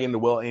my wagon to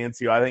Will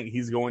Ancio. I think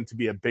he's going to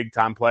be a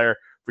big-time player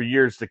for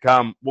years to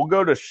come. We'll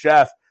go to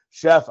Chef.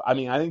 Chef, I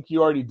mean, I think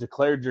you already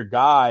declared your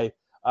guy.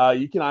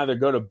 You can either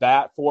go to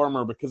bat for him,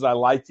 or because I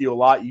liked you a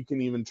lot, you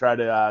can even try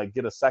to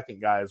get a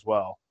second guy as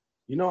well.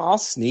 I'll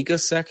sneak a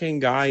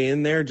second guy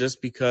in there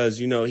just because,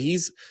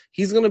 he's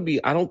going to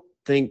be, I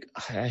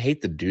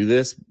hate to do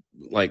this,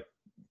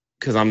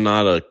 because I'm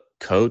not a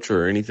coach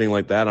or anything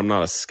like that. I'm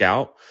not a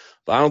scout,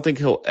 but I don't think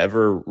he'll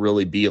ever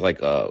really be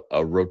like a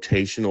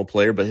rotational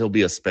player, but he'll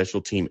be a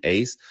special team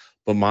ace.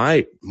 But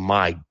my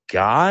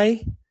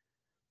guy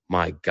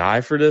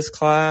for this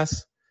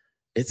class,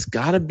 it's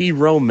got to be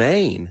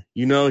Romaine.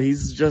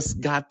 He's just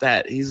got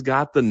that. He's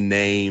got the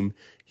name.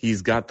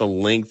 He's got the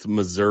length,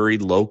 Missouri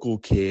local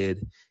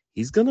kid.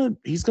 He's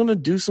gonna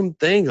do some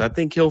things. I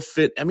think he'll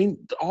fit. I mean,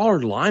 all our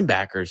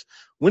linebackers.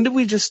 When did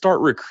we just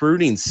start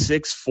recruiting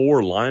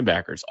 6'4"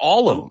 linebackers?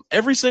 All of them,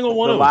 every single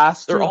one of them. The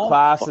last two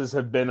classes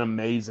have been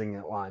amazing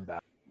at linebacker.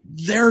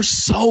 They're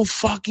so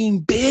fucking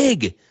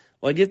big.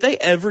 Like, if they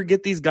ever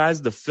get these guys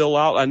to fill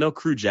out, I know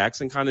Crew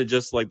Jackson kind of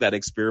just like that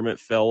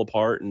experiment fell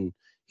apart and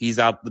he's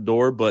out the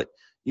door. But,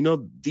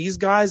 these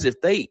guys, if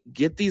they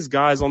get these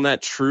guys on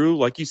that true,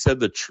 like you said,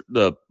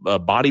 the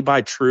body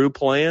by true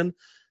plan,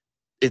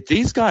 if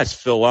these guys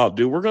fill out,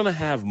 dude, we're going to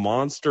have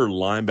monster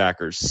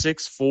linebackers,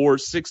 6'4",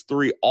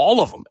 6'3",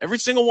 all of them, every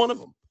single one of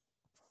them.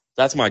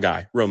 That's my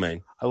guy,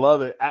 Romaine. I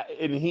love it.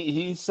 And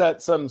he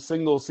set some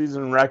single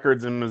season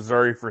records in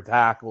Missouri for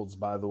tackles,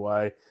 by the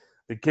way.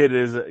 The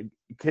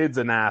kid's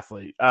an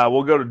athlete.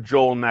 We'll go to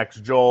Joel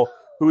next. Joel,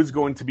 who's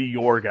going to be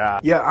your guy?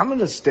 Yeah, I'm going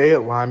to stay at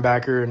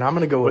linebacker, and I'm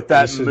going to go With with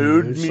that Asa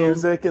mood Newsome.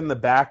 music in the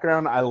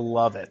background, I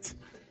love it.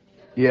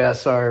 Yeah,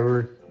 sorry,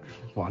 we're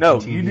watching No,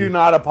 TV. you do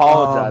not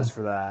apologize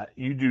for that.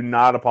 You do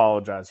not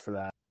apologize for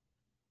that.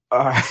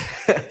 All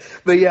right.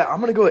 But yeah, I'm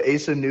gonna go with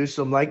Asa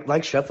Newsome.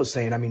 Like Chef was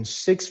saying, I mean,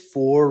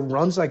 6'4",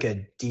 runs like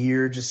a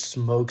deer, just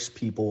smokes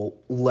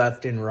people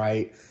left and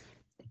right.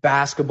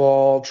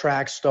 Basketball,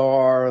 track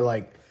star,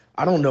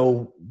 I don't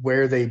know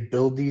where they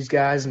build these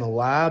guys in the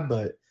lab,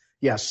 but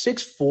yeah,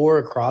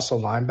 6'4" across a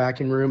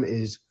linebacking room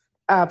is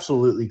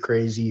absolutely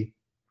crazy.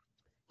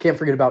 Can't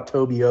forget about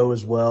Toby O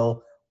as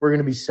well. We're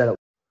gonna be set up.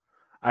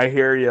 I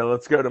hear you.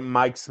 Let's go to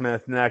Mike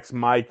Smith next.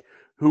 Mike,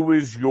 who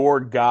is your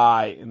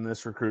guy in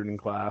this recruiting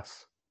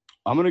class?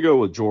 I'm going to go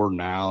with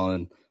Jordan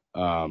Allen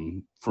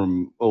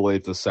from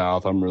Olathe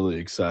South. I'm really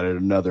excited.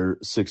 Another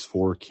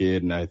 6'4"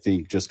 kid, and I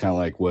think just kind of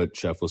like what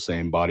Chef was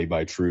saying, body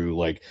by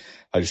true. I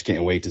just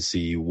can't wait to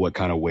see what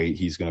kind of weight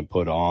he's going to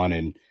put on,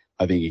 and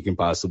I think he can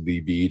possibly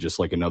be just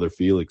like another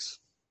Felix.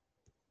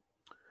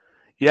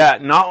 Yeah,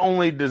 not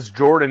only does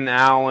Jordan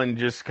Allen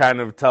just kind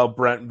of tell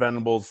Brent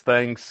Venables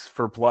thanks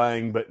for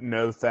playing, but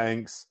no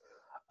thanks.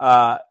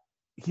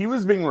 He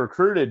was being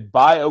recruited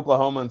by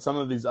Oklahoma and some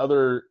of these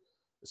other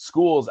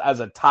schools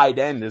as a tight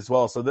end as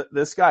well. So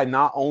this guy,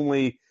 not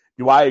only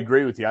do I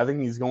agree with you, I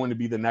think he's going to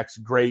be the next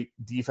great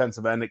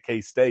defensive end at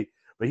K-State,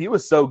 but he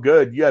was so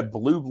good. You had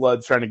blue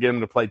bloods trying to get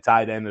him to play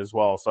tight end as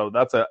well. So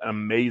that's an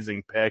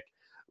amazing pick.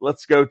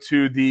 Let's go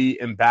to the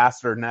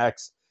ambassador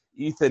next.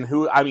 Ethan,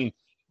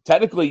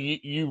 technically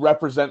you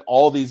represent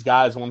all these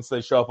guys once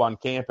they show up on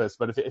campus,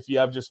 but if you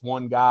have just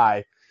one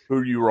guy, who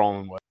are you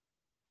rolling with?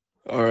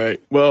 All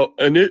right. Well,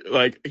 and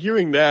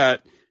hearing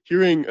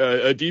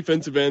a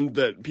defensive end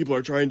that people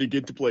are trying to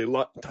get to play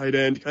tight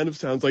end kind of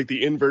sounds like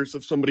the inverse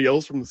of somebody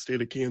else from the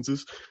state of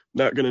Kansas.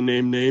 Not going to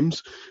name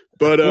names,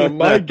 but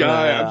my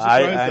guy, I'm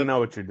surprised. I know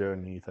what you're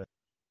doing, Ethan.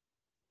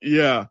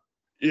 Yeah.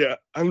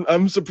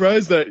 I'm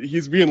surprised that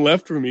he's being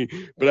left for me,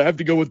 but I have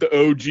to go with the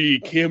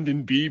OG,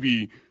 Camden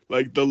Beebe.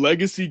 The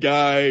legacy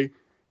guy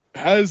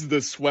has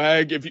the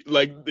swag.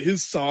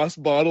 His sauce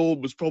bottle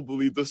was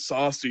probably the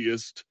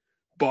sauciest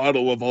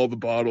bottle of all the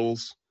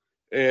bottles.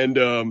 And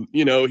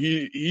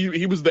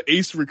he was the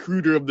ace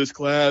recruiter of this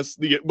class,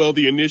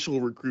 the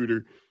initial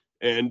recruiter.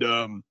 And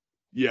I'm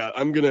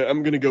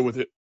gonna go with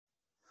it.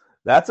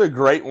 That's a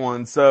great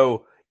one.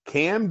 So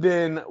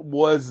Camden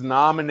was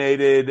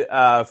nominated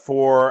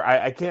for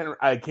I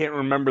can't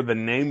remember the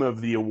name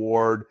of the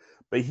award,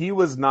 but he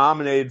was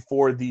nominated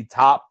for the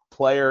top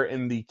player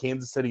in the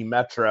Kansas City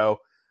Metro.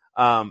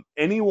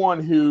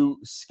 Anyone who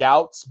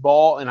scouts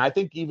ball, and I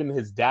think even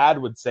his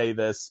dad would say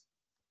this,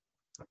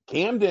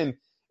 Camden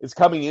is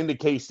coming into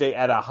K-State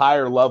at a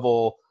higher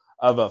level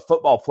of a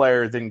football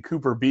player than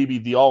Cooper Beebe,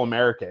 the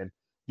All-American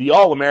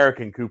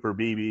Cooper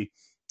Beebe.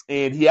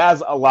 And he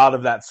has a lot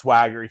of that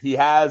swagger. He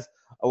has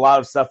a lot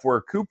of stuff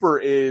where Cooper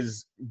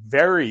is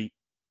very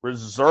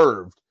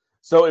reserved.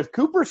 So if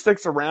Cooper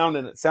sticks around,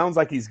 and it sounds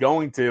like he's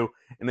going to,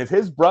 and if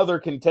his brother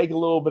can take a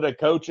little bit of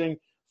coaching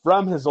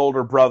from his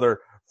older brother,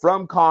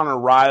 from Connor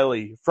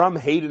Riley, from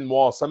Hayden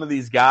Wall, some of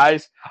these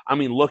guys,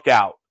 look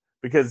out.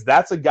 Because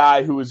that's a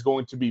guy who is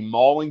going to be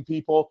mauling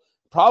people,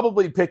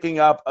 probably picking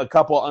up a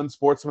couple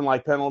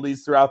unsportsmanlike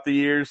penalties throughout the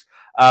years.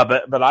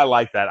 But I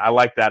like that. I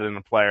like that in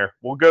a player.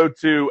 We'll go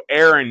to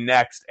Aaron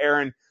next.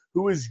 Aaron,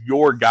 who is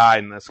your guy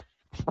in this?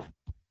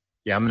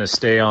 Yeah, I'm going to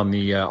stay on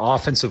the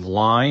offensive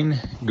line,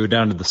 go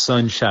down to the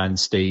Sunshine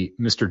State,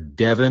 Mr.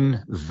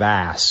 Devin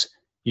Vass.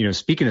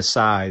 Speaking of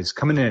size,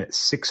 coming in at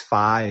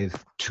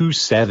 6'5",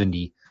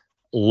 270.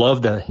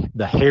 Love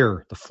the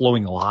hair, the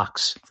flowing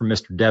locks from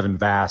Mr. Devin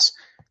Vass.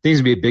 I think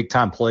he's going to be a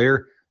big-time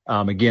player.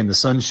 Again, the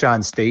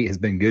Sunshine State has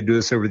been good to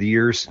us over the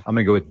years. I'm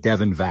going to go with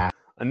Devin Vass.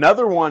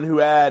 Another one who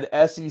had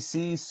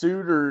SEC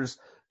suitors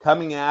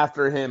coming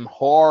after him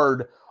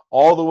hard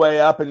all the way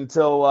up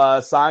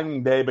until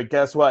signing day. But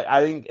guess what?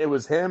 I think it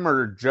was him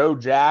or Joe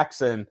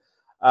Jackson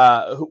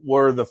who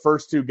were the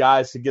first two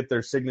guys to get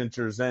their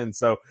signatures in.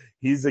 So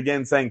he's,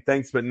 again, saying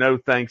thanks but no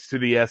thanks to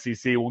the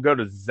SEC. We'll go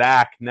to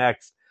Zach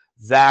next.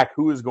 Zach,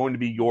 who is going to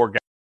be your guy?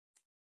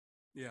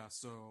 Yeah,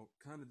 so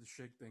kind of to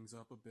shake things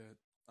up a bit,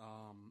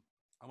 I'm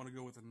going to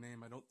go with a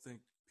name I don't think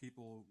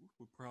people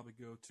would probably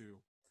go to.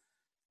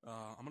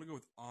 I'm going to go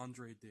with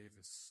Andre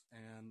Davis,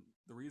 and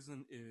the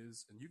reason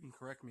is, and you can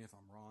correct me if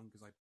I'm wrong,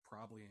 because I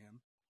probably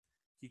am,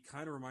 he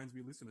kind of reminds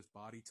me, at least in his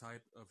body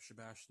type, of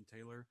Sebastian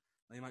Taylor.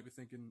 Now, you might be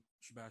thinking,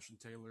 Sebastian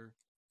Taylor,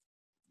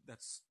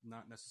 that's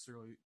not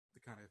necessarily the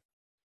kind of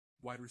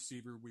wide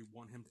receiver we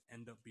want him to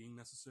end up being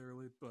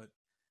necessarily, but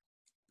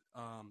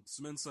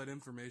Some inside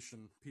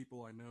information.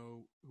 People I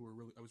know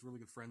who I was really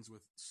good friends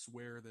with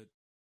swear that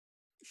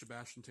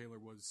Sebastian Taylor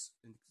was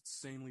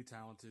insanely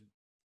talented,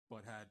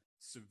 but had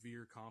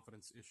severe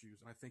confidence issues,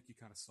 and I think you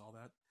kind of saw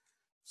that.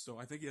 So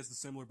I think he has the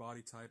similar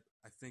body type.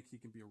 I think he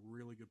can be a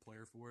really good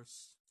player for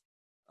us.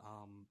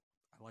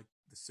 I like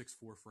the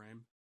 6'4"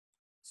 frame.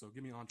 So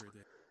give me Andre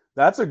Davis.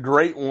 That's a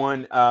great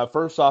one.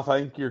 First off, I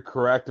think you're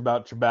correct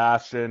about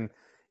Sebastian.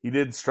 He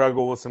did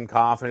struggle with some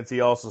confidence.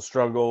 He also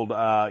struggled,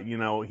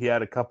 he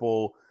had a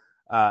couple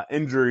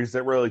injuries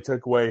that really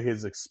took away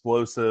his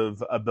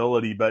explosive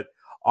ability. But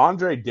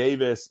Andre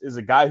Davis is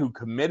a guy who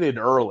committed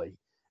early.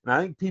 And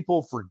I think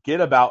people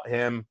forget about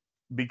him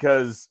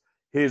because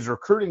his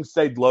recruiting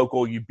stayed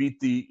local. You beat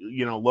the,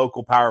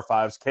 local Power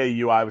Fives,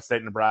 KU, Iowa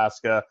State,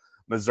 Nebraska,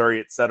 Missouri,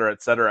 et cetera,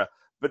 et cetera.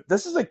 But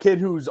this is a kid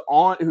who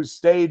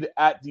stayed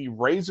at the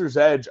razor's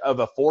edge of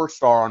a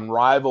 4-star on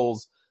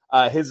Rivals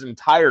his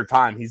entire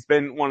time. He's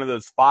been one of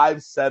those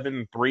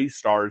 5-7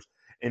 3-stars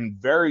and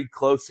very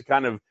close to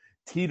kind of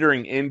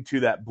teetering into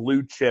that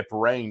blue chip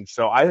range.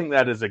 So I think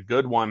that is a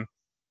good one.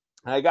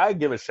 And I got to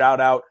give a shout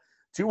out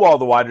to all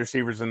the wide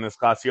receivers in this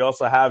class. You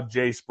also have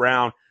Jace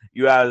Brown.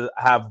 You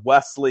have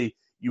Wesley.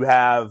 You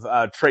have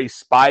Trey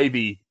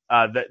Spivey.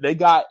 They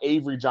got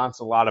Avery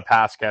Johnson, a lot of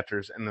pass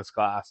catchers in this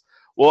class.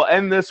 We'll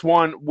end this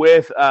one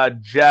with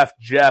Jeff.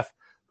 Jeff,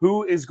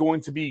 who is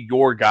going to be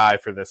your guy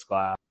for this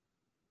class?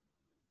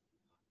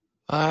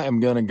 I am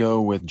going to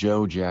go with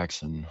Joe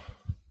Jackson.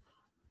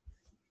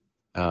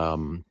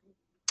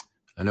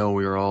 I know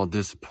we were all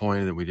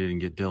disappointed that we didn't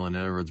get Dylan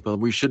Edwards, but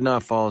we should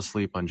not fall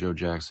asleep on Joe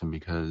Jackson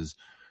because,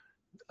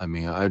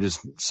 I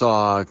just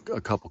saw a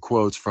couple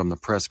quotes from the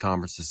press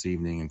conference this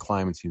evening, and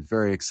Kleiman seems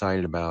very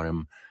excited about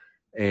him.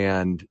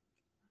 And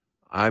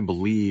I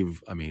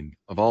believe,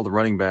 of all the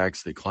running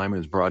backs that Kleiman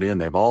has brought in,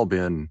 they've all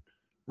been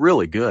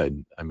really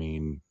good.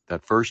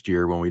 That first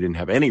year when we didn't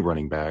have any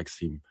running backs,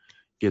 he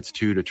gets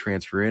 2 to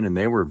transfer in, and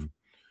they were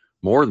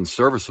more than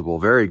serviceable,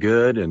 very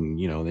good. And,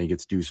 then he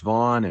gets Deuce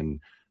Vaughn,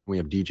 and we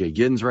have DJ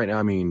Giddens right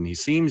now. He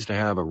seems to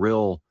have a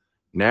real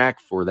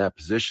knack for that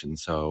position.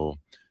 So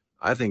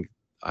I think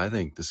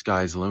the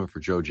sky's the limit for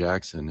Joe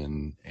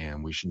Jackson,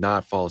 and we should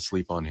not fall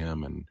asleep on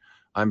him. And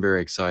I'm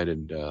very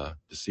excited to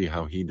see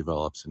how he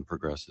develops and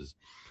progresses.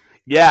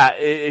 Yeah,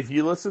 if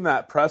you listen to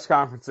that press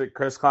conference that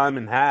Chris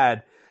Kleiman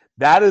had,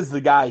 that is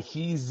the guy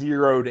he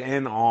zeroed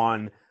in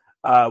on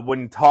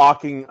when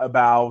talking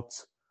about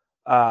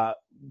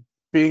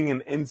being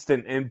an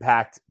instant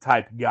impact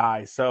type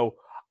guy. So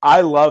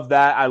I love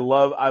that. I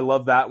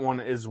love that one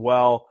as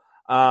well.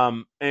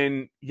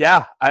 And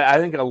yeah, I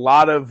think a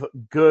lot of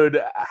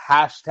good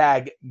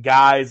hashtag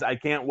guys. I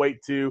can't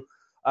wait to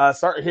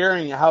start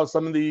hearing how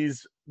some of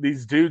these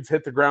dudes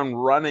hit the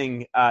ground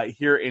running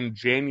here in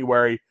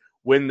January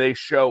when they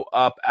show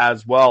up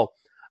as well.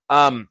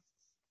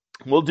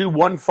 We'll do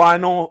one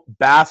final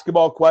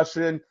basketball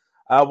question.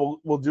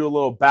 We'll do a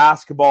little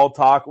basketball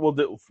talk. We'll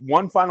do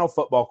one final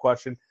football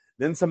question,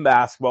 then some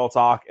basketball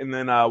talk, and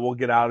then we'll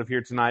get out of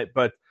here tonight.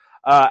 But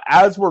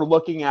as we're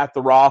looking at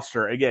the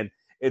roster, again,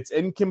 it's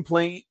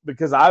incomplete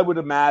because I would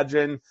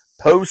imagine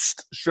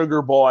post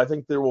Sugar Bowl, I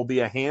think there will be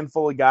a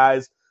handful of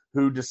guys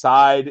who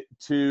decide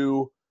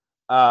to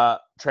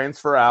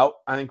transfer out.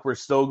 I think we're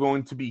still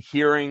going to be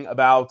hearing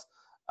about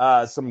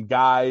some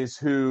guys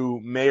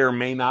who may or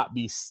may not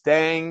be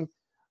staying.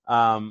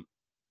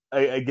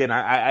 Again,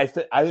 I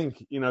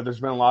think, there's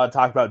been a lot of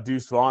talk about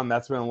Deuce Vaughn.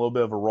 That's been a little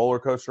bit of a roller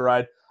coaster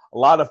ride. A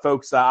lot of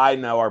folks that I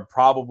know are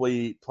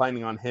probably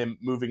planning on him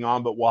moving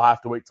on, but we'll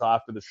have to wait till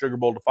after the Sugar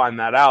Bowl to find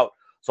that out.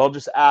 So I'll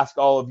just ask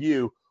all of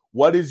you,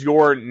 what is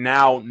your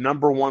now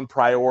number one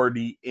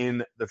priority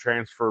in the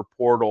transfer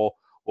portal?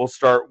 We'll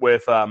start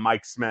with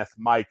Mike Smith.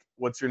 Mike,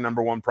 what's your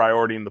number one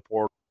priority in the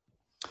portal?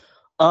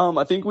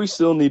 I think we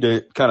still need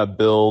to kind of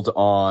build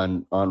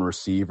on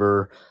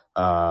receiver.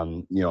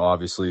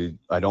 Obviously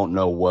I don't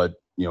know what,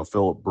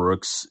 Phillip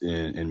Brooks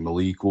and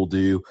Malik will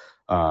do.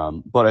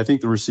 But I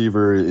think the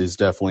receiver is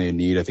definitely a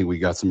need. I think we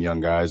got some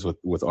young guys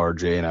with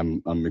RJ,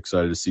 and I'm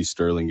excited to see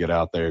Sterling get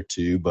out there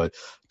too. But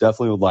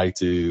definitely would like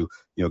to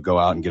go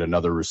out and get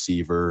another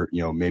receiver.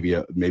 Maybe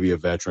a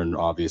veteran,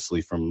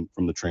 obviously from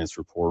the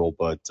transfer portal.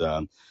 But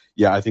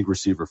I think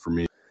receiver for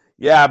me.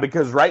 Yeah,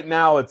 because right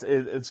now it's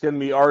going to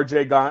be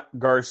RJ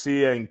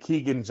Garcia and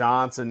Keegan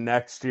Johnson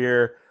next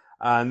year.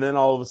 And then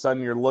all of a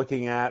sudden you're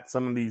looking at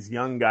some of these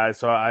young guys.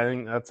 So I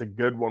think that's a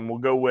good one. We'll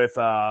go with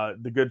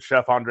the good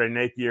Chef Andre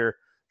Napier.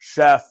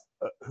 Chef,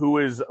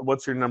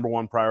 what's your number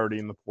one priority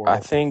in the portal? I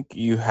think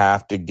you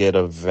have to get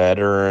a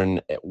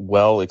veteran,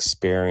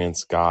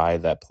 well-experienced guy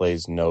that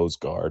plays nose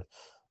guard.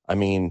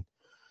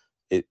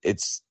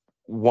 It's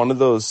one of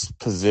those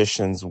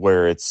positions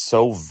where it's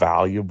so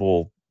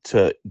valuable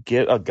to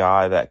get a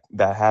guy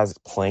that has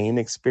playing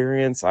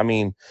experience.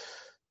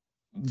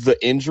 The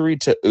injury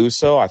to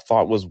Uso I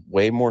thought was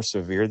way more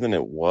severe than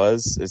it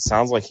was. It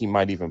sounds like he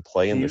might even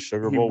play in the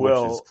Sugar Bowl, which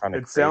is kind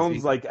of crazy.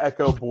 Sounds like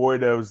Echo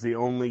Boydo's the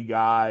only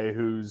guy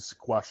who's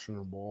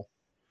questionable.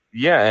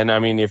 Yeah,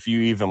 and if you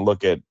even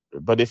look at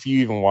but if you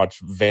even watch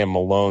Van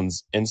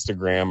Malone's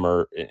Instagram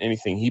or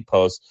anything he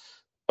posts,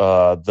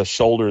 the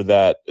shoulder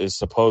that is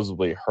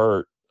supposedly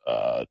hurt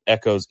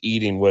echoes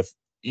eating with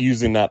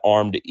using that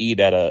arm to eat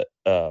at a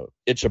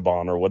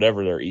Ichiban or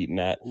whatever they're eating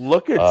at.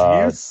 Look at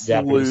you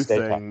Japanese steakhouse.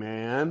 sleuthing,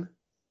 man.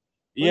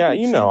 Yeah, Look at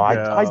you know, you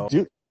I go.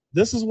 do.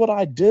 This is what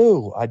I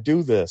do. I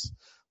do this,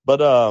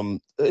 but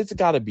it's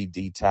got to be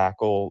D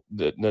tackle,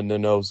 the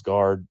nose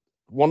guard,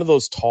 one of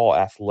those tall,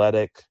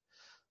 athletic.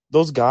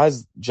 Those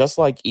guys, just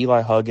like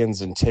Eli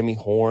Huggins and Timmy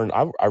Horn.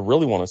 I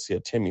really want to see a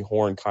Timmy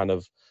Horn kind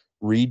of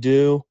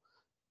redo.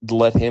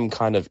 Let him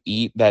kind of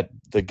eat. That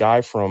the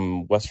guy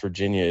from West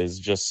Virginia is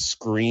just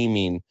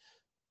screaming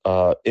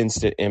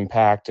instant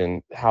impact,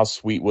 and how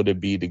sweet would it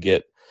be to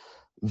get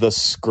the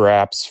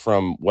scraps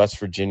from West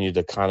Virginia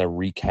to kind of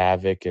wreak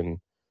havoc and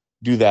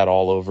do that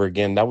all over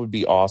again. That would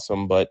be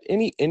awesome. But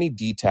any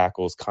D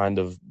tackle is kind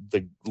of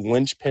the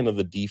linchpin of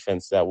the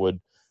defense that would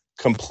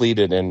complete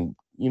it and,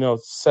 you know,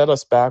 set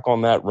us back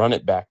on that run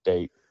it back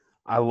date.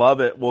 I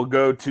love it. We'll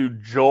go to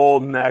Joel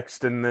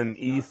next and then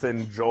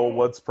Ethan. Joel,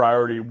 what's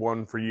priority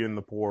one for you in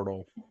the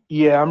portal?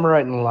 Yeah, I'm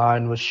right in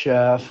line with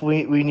Chef.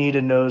 We need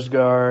a nose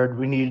guard.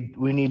 We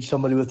need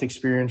somebody with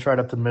experience right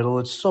up the middle.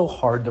 It's so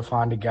hard to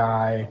find a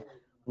guy,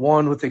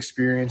 one, with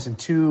experience, and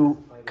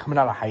two, coming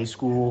out of high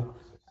school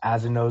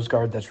as a nose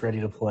guard that's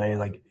ready to play.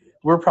 Like,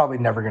 we're probably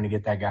never going to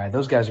get that guy.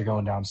 Those guys are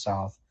going down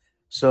south.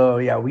 So,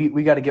 yeah,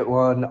 we got to get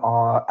one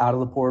out of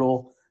the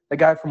portal. The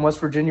guy from West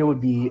Virginia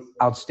would be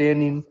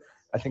outstanding.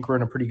 I think we're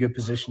in a pretty good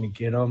position to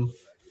get him.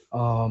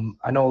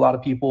 I know a lot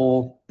of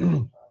people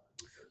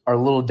are a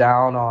little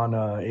down on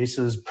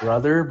Asa's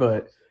brother,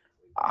 but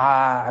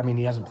I mean,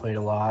 he hasn't played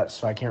a lot,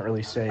 so I can't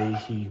really say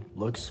he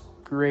looks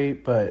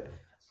great, but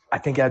I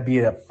think that'd be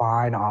a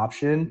fine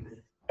option.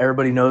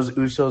 Everybody knows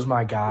Uso's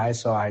my guy,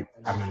 so I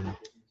mean,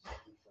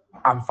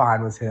 I'm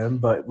fine with him,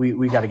 but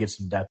we got to get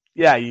some depth.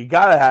 Yeah, you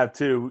got to have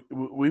two.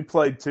 We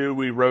played two.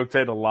 We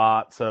rotate a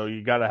lot, so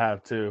you got to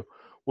have two.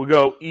 We'll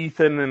go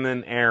Ethan and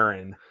then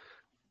Aaron.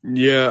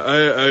 Yeah,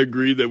 I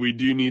agree that we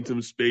do need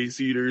some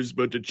space eaters,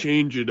 but to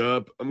change it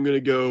up, I'm going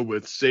to go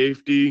with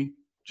safety,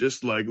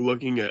 just like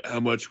looking at how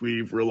much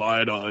we've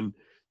relied on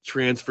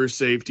transfer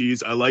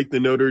safeties. I like the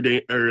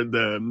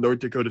the North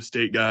Dakota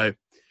State guy,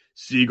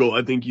 Siegel.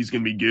 I think he's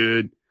going to be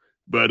good,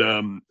 but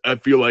I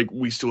feel like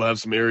we still have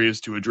some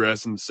areas to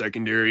address in the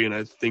secondary, and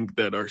I think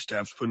that our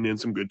staff's putting in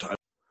some good time.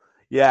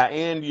 Yeah,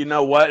 and you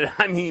know what?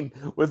 I mean,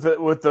 with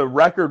the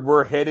record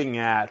we're hitting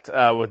at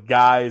with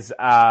guys,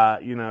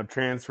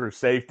 transfer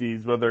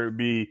safeties, whether it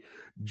be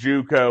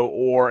JUCO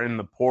or in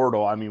the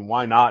portal, I mean,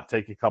 why not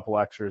take a couple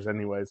extras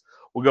anyways?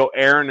 We'll go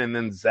Aaron and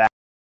then Zach.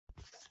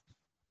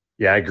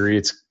 Yeah, I agree.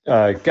 It's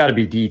got to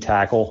be D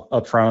tackle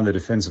up front on the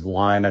defensive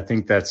line. I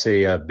think that's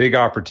a big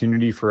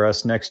opportunity for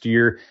us next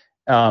year.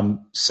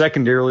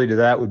 Secondarily to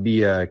that would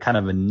be a kind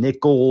of a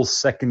nickel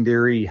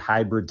secondary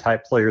hybrid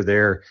type player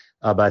there.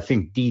 But I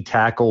think D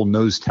tackle,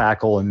 nose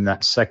tackle, and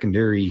that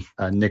secondary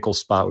nickel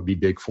spot would be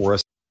big for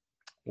us.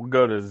 We'll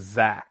go to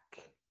Zach.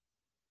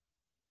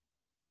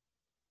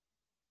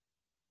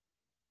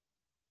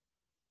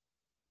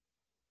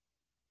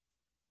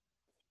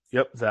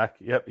 Yep, Zach.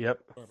 Yep.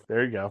 Perfect.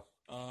 There you go.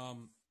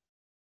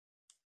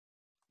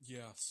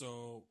 Yeah,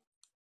 so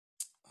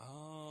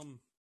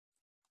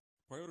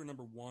priority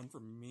number one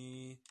for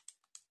me,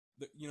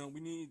 we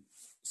need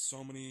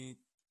so many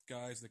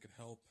guys that could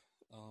help.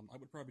 I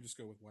would probably just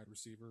go with wide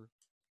receiver.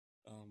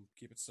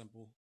 Keep it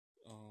simple.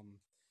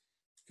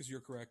 Because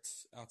you're correct,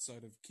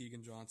 outside of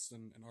Keegan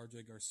Johnston and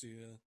RJ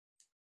Garcia,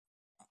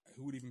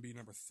 who would even be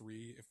number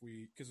three if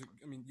we? Because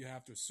I mean, you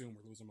have to assume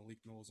we're losing Malik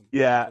Knowles. And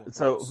Yeah, Phillip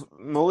so Rose.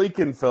 Malik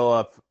and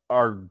Phillip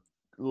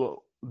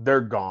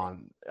they're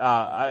gone.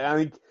 I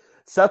think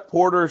Seth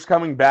Porter's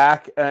coming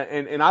back,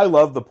 and I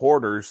love the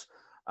Porters.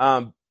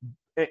 And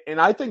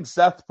I think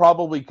Seth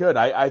probably could.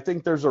 I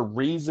think there's a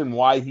reason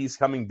why he's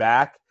coming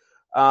back,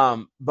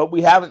 but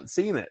we haven't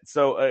seen it.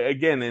 So,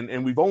 again,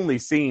 and we've only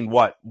seen,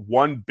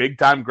 one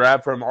big-time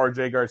grab from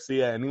RJ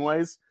Garcia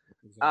anyways.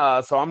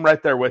 Exactly. So I'm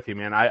right there with you,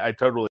 man. I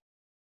totally.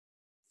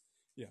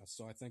 Yeah,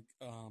 so I think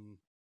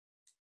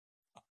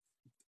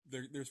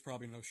there's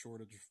probably no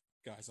shortage of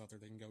guys out there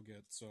they can go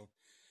get. So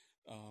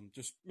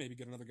just maybe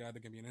get another guy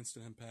that can be an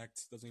instant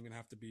impact. Doesn't even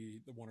have to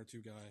be the one or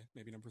two guy,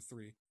 maybe number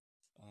three.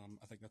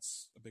 I think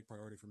that's a big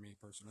priority for me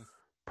personally.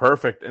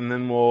 Perfect, and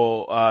then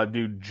we'll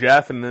do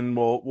Jeff, and then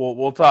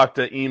we'll talk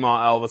to Ema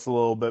Elvis a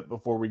little bit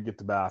before we get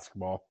to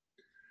basketball.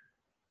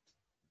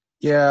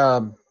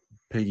 Yeah,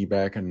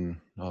 piggybacking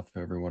off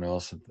of everyone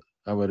else,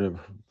 I would have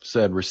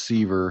said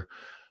receiver.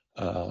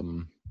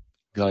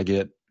 Gotta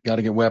get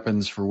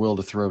weapons for Will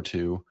to throw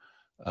to.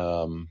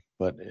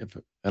 But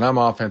I'm an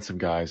offensive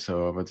guy,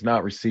 so if it's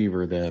not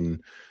receiver,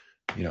 then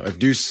if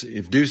Deuce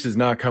is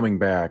not coming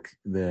back,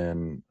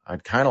 then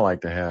I'd kind of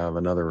like to have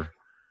another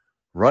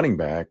running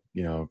back,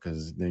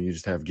 because then you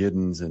just have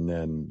Giddens, and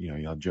then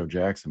you have Joe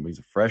Jackson, but he's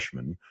a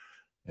freshman,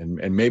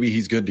 and maybe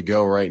he's good to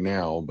go right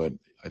now, but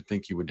I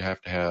think you would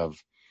have to have,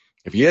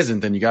 if he isn't,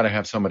 then you got to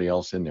have somebody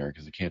else in there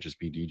because it can't just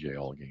be DJ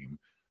all game.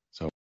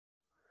 So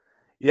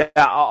Yeah,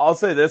 I'll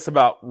say this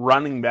about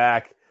running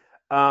back.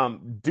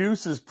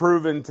 Deuce has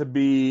proven to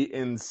be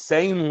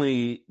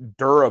insanely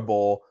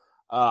durable.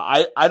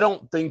 I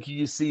don't think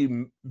you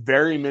see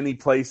very many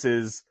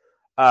places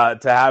to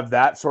have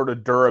that sort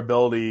of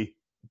durability,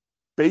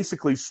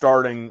 basically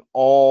starting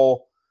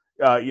all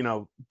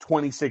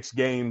 26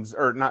 games,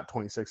 or not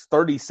 26,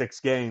 36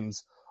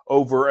 games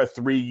over a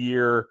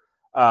 3-year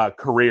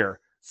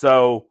career.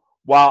 So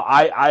while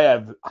I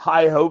have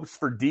high hopes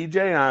for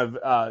DJ, and I have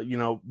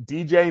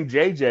DJ and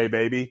JJ,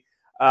 baby,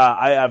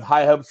 I have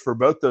high hopes for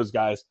both those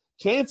guys.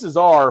 Chances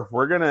are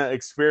we're going to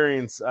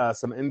experience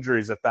some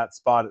injuries at that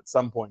spot at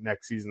some point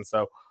next season.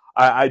 So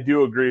I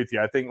do agree with you.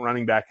 I think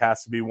running back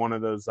has to be one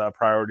of those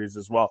priorities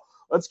as well.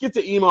 Let's get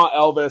to Ema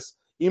Elvis.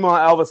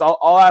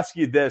 I'll ask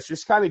you this.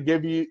 Just kind of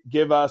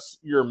give us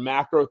your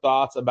macro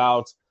thoughts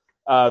about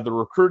the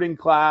recruiting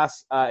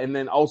class, and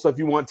then also if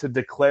you want to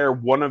declare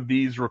one of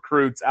these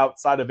recruits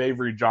outside of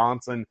Avery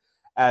Johnson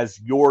as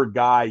your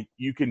guy,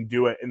 you can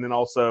do it. And then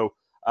also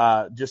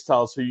just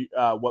tell us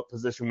what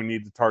position we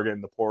need to target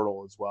in the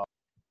portal as well.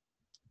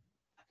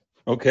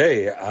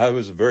 Okay, it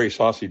was a very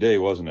saucy day,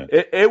 wasn't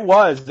it? It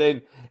was.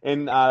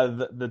 And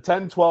the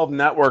 1012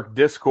 Network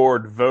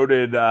Discord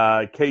voted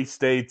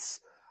K-State's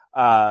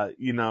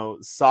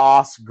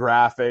sauce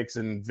graphics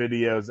and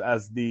videos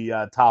as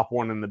the top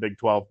one in the Big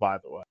 12, by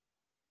the way.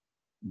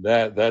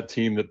 That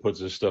team that puts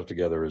this stuff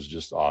together is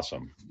just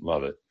awesome.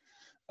 Love it.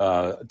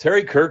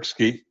 Terry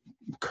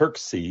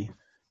Kirksey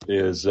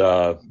is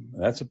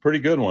that's a pretty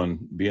good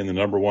one, being the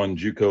number one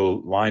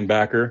JUCO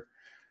linebacker.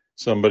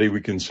 Somebody we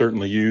can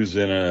certainly use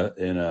in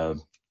a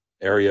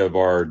area of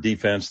our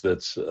defense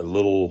that's a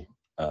little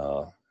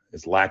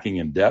is lacking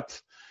in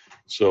depth.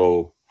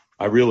 So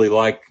I really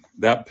like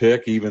that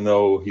pick, even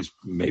though he's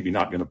maybe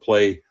not going to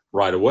play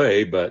right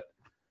away, but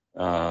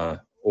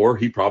or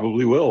he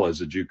probably will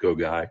as a JUCO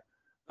guy.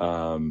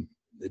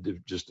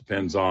 It just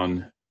depends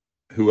on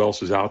who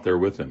else is out there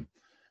with him.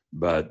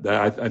 But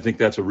I think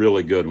that's a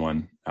really good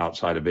one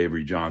outside of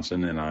Avery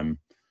Johnson. And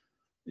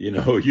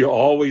you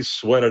always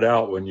sweat it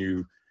out when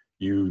you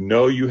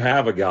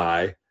have a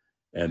guy,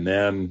 and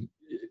then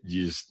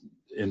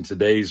in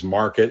today's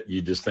market,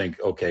 you just think,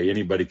 okay,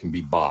 anybody can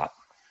be bought.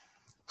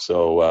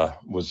 So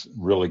was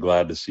really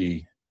glad to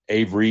see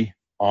Avery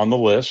on the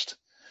list.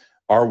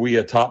 Are we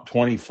a top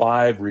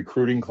 25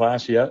 recruiting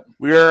class yet?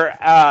 We're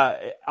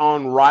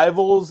on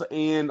Rivals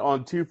and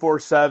on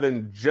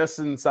 247, just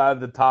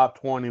inside the top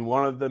 20.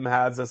 One of them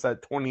has us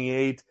at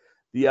 28,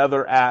 the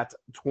other at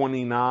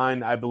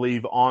 29. I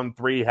believe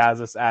On3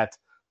 has us at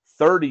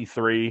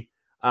 33.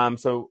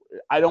 So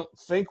I don't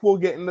think we'll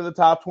get into the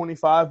top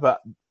 25,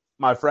 but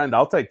my friend,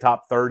 I'll take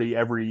top 30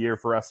 every year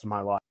for the rest of my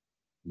life.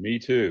 Me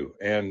too.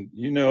 And,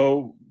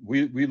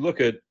 we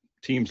look at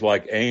teams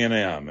like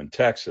A&M and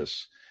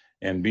Texas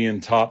and being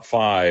top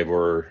 5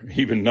 or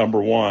even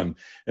number 1,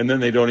 and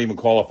then they don't even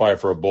qualify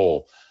for a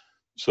bowl.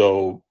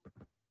 So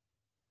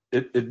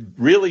it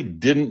really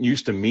didn't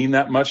used to mean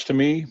that much to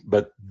me,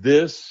 but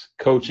this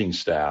coaching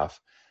staff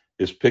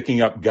is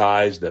picking up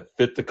guys that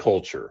fit the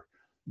culture,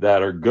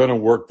 that are going to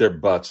work their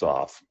butts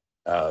off,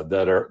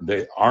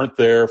 they aren't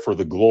there for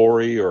the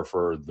glory or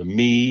for the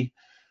me.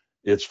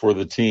 It's for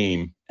the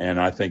team, and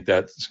I think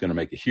that's going to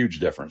make a huge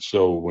difference.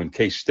 So when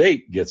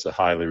K-State gets a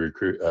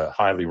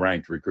highly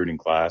ranked recruiting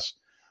class,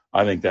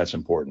 I think that's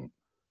important.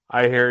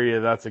 I hear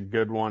you. That's a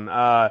good one.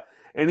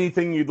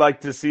 Anything you'd like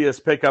to see us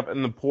pick up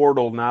in the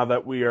portal now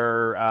that we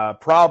are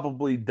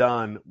probably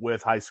done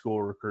with high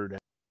school recruiting?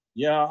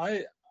 Yeah,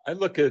 I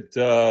look at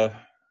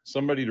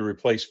somebody to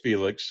replace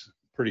Felix.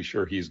 Pretty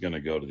sure he's going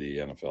to go to the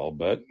NFL,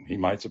 but he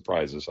might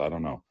surprise us. I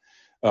don't know.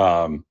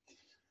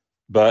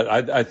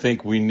 But I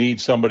think we need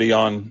somebody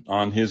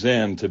on his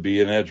end to be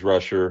an edge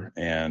rusher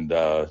and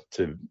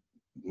to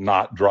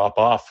not drop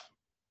off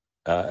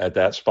at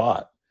that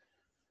spot.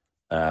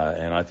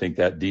 And I think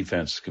that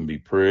defense can be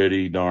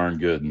pretty darn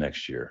good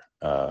next year.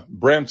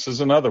 Brents is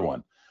another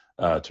one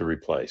to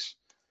replace.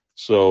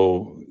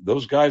 So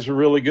those guys are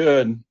really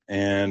good,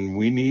 and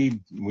we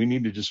need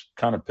to just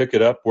kind of pick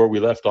it up where we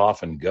left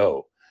off and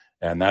go.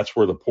 And that's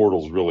where the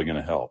portal's really going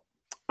to help.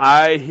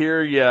 I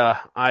hear you.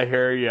 All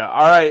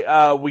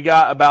right, we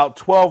got about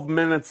 12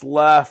 minutes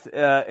left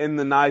in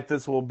the night.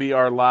 This will be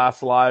our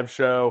last live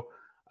show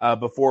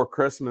before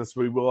Christmas.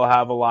 We will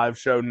have a live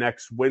show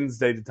next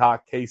Wednesday to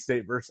talk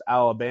K-State versus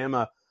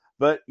Alabama.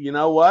 But you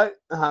know what?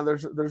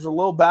 There's a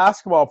little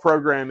basketball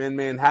program in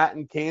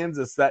Manhattan,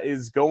 Kansas that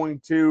is going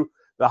to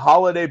the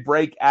holiday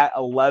break at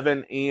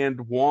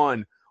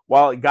 11-1.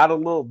 While it got a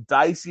little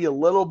dicey a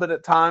little bit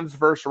at times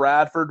versus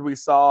Radford, we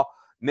saw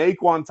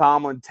Naquan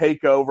Tomlin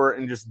take over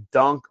and just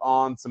dunk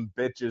on some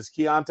bitches.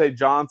 Keontae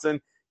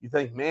Johnson, you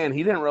think, man,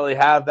 he didn't really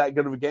have that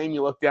good of a game.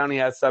 You look down, he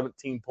has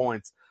 17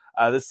 points.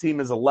 This team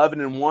is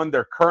 11-1.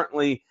 They're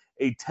currently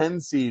a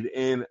 10 seed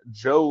in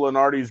Joe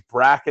Lunardi's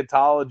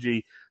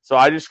bracketology. So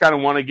I just kind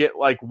of want to get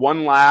like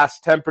one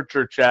last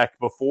temperature check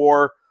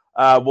before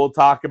we'll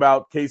talk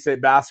about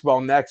K-State basketball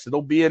next.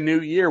 It'll be a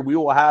new year. We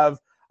will have,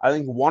 I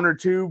think, 1 or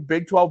 2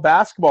 Big 12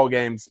 basketball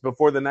games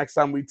before the next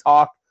time we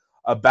talk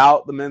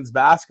about the men's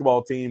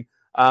basketball team.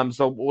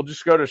 So we'll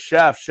just go to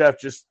Chef. Chef,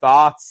 just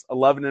thoughts.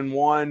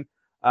 11-1.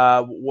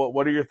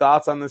 What are your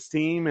thoughts on this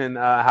team, and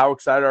how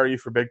excited are you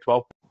for Big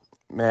 12?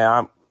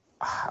 Man,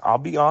 I'll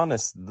be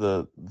honest.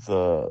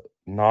 The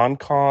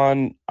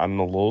non-con, I'm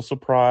a little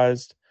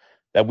surprised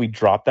that we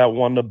dropped that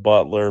one to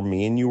Butler.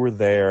 Me and you were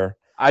there.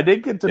 I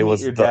did get to meet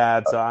your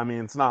dad, so I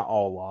mean, it's not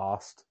all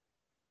lost.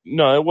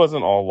 No, it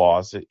wasn't all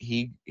lost.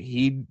 He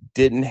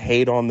didn't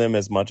hate on them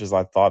as much as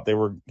I thought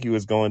he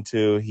was going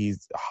to.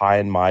 He's high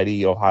and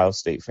mighty Ohio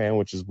State fan,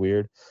 which is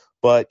weird.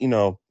 But,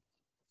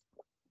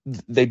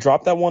 they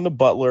dropped that one to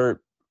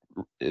Butler.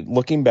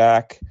 Looking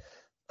back,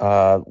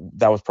 that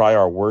was probably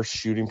our worst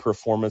shooting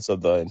performance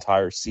of the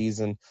entire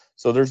season.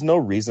 So there's no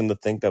reason to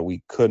think that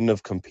we couldn't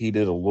have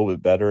competed a little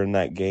bit better in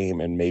that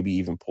game and maybe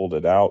even pulled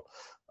it out.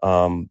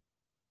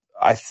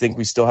 I think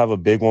we still have a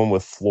big one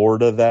with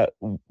Florida that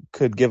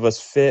could give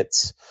us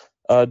fits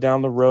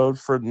down the road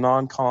for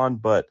non-con.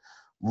 But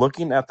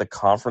looking at the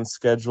conference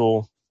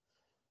schedule,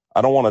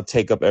 I don't want to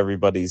take up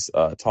everybody's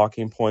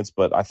talking points,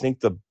 but I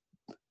think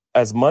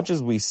as much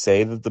as we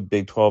say that the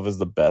Big 12 is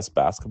the best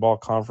basketball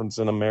conference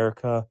in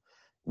America,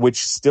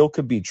 which still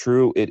could be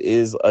true, it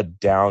is a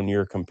down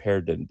year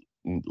compared to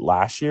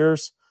last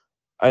year's.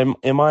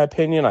 In my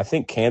opinion, I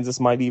think Kansas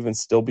might even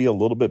still be a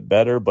little bit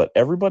better, but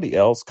everybody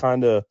else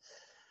kind of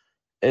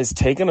is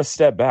taking a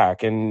step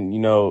back. And,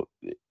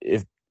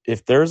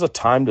 if there's a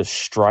time to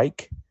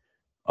strike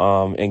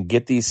and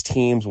get these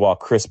teams while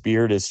Chris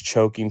Beard is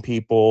choking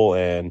people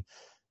and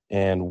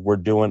we're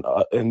doing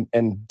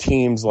and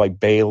teams like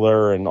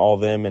Baylor and all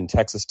them and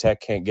Texas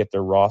Tech can't get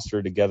their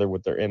roster together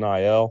with their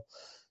NIL.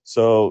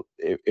 So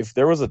if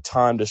there was a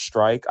time to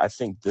strike, I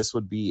think this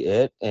would be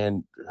it.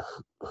 And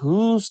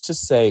who's to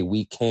say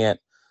we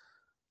can't?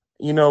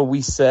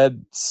 We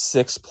said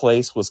sixth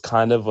place was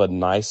kind of a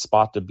nice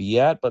spot to be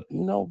at, but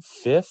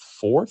fifth,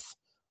 fourth,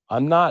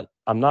 I'm not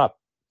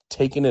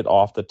taking it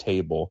off the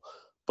table.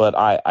 But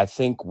I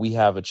think we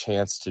have a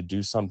chance to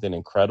do something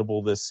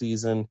incredible this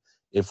season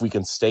if we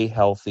can stay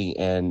healthy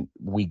and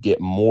we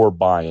get more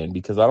buy-in,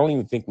 because I don't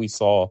even think we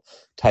saw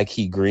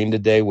Tyke Green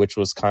today, which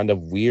was kind of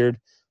weird.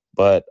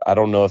 But I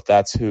don't know if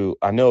that's who.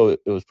 I know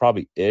it was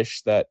probably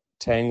Ish that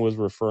Tang was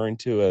referring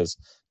to as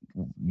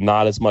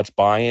not as much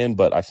buy-in,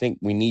 but I think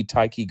we need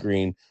Tyke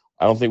Green.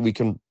 I don't think we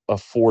can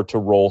afford to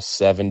roll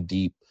 7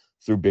 deep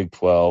through Big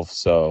 12.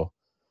 So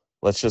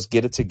let's just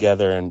get it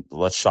together and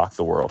let's shock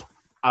the world.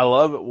 I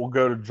love it. We'll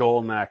go to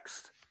Joel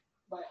next.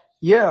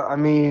 Yeah, I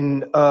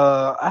mean,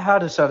 I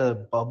had us at a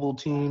bubble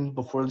team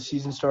before the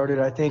season started.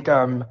 I think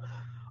I'm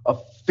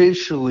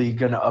officially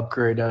going to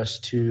upgrade us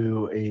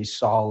to a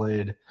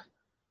solid,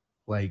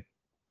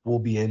 we'll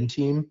be in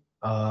team.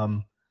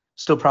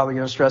 Still probably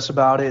going to stress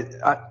about it.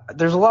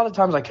 There's a lot of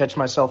times I catch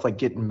myself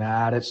getting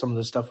mad at some of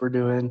the stuff we're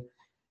doing,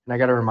 and I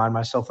got to remind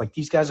myself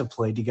these guys have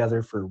played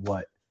together for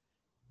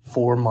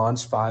 4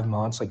 months, 5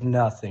 months,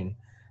 nothing.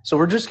 So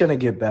we're just going to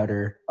get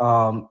better.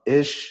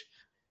 Ish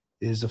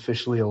is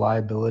officially a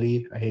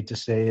liability. I hate to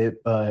say it,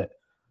 but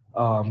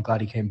I'm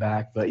glad he came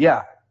back. But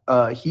yeah,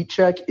 heat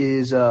check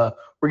is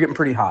we're getting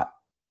pretty hot.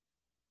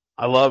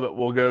 I love it.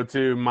 We'll go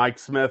to Mike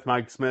Smith.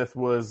 Mike Smith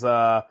was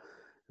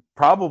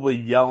probably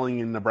yelling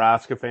in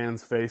Nebraska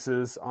fans'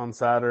 faces on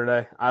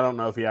Saturday. I don't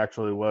know if he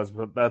actually was,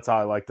 but that's how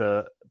I like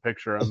to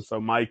picture him.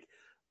 So, Mike,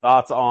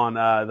 thoughts on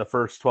the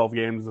first 12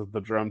 games of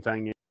the Jerome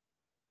Tang game?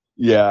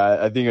 Yeah,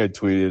 I think I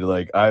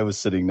tweeted, I was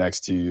sitting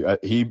next to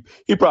he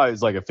probably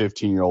is like a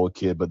 15-year-old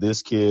kid, but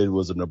this kid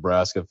was a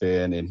Nebraska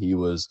fan and he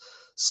was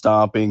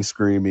stomping,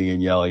 screaming,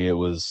 and yelling. It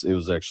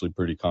was actually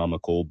pretty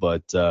comical.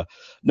 But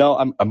no,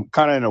 I'm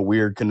kind of in a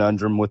weird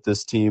conundrum with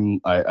this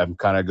team. I'm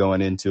kind of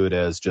going into it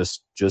as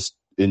just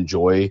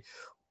enjoy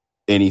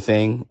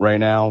anything right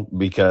now,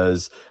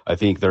 because I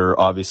think they're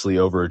obviously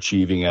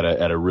overachieving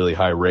at a really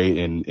high rate,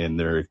 and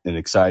they're an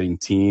exciting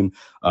team.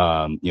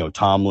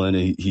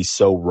 Tomlin, he's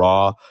so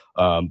raw.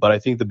 But I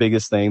think the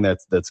biggest thing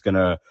that's going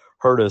to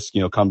hurt us,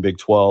 come Big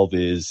 12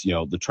 is,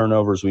 the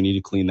turnovers. We need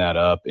to clean that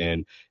up.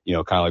 And,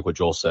 kind of like what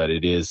Joel said,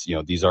 it is,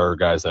 these are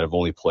guys that have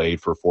only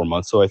played for 4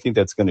 months. So I think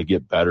that's going to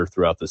get better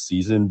throughout the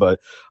season. But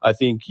I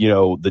think,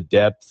 the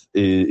depth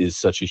is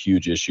such a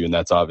huge issue. And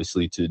that's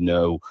obviously to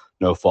no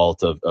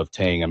fault of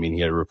Tang. I mean,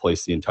 he had to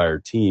replace the entire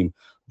team.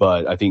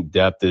 But I think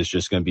depth is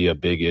just going to be a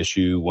big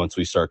issue once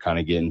we start kind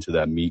of getting to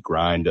that meat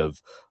grind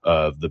of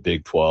the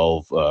Big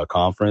 12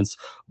 conference.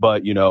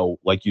 But,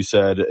 like you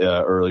said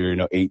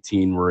earlier,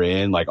 18 we're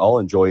in. I'll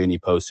enjoy any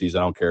postseason.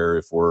 I don't care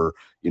if we're,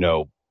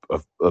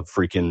 a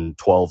freaking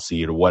 12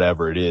 seed or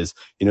whatever it is.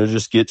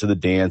 Just get to the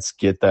dance,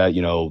 get that,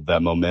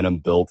 that momentum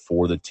built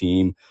for the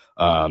team.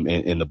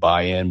 In the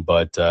buy-in.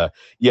 But,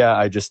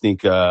 I just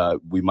think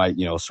we might,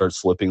 start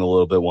slipping a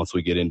little bit once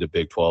we get into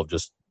Big 12,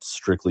 just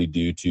strictly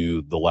due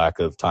to the lack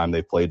of time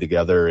they played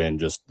together and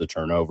just the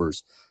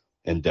turnovers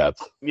and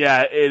depth.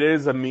 Yeah, it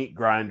is a meat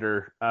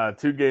grinder.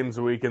 2 games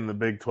a week in the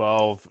Big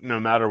 12, no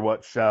matter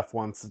what Chef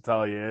wants to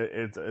tell you,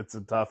 it's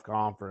a tough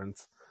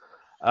conference.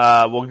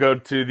 We'll go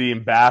to the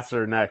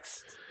ambassador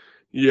next.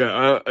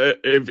 Yeah,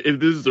 if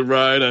this is a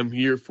ride, I'm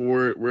here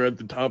for it. We're at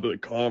the top of the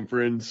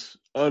conference,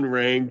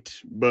 unranked,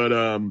 but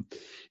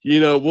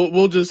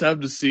we'll just have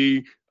to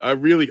see. I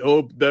really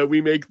hope that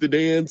we make the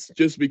dance,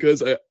 just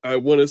because I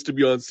want us to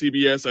be on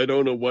CBS. I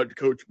don't know what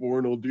Coach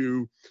Bourne will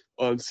do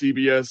on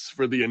CBS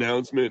for the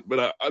announcement,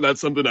 but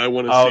that's something I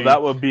want to Oh, see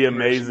that would be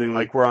amazing. personally.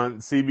 Like we're on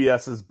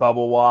CBS's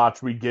Bubble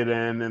Watch, we get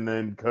in, and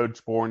then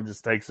Coach Bourne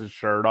just takes his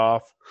shirt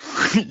off.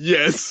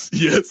 Yes,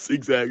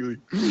 exactly.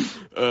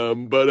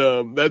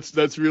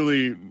 That's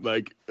really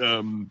like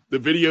the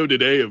video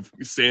today of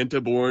Santa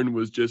Born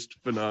was just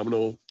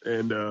phenomenal,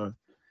 and the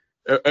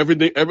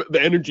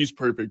energy's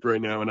perfect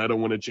right now, and I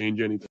don't want to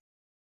change anything.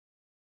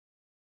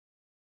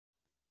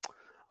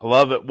 I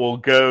love it. We'll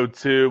go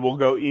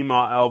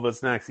Ema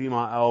Elvis next.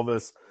 Ema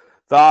Elvis,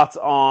 thoughts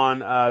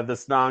on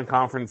this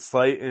non-conference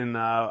slate, and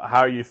how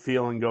are you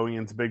feeling going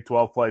into Big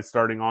 12 play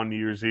starting on New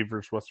Year's Eve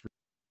versus West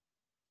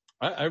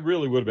Virginia? I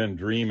really would have been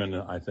dreaming,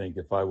 I think,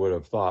 if I would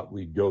have thought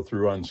we'd go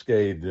through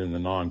unscathed in the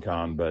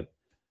non-con, but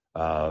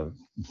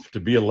to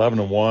be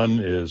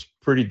 11-1 is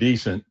pretty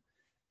decent,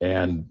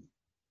 and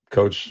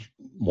Coach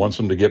wants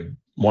them to get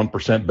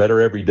 1% better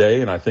every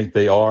day, and I think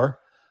they are.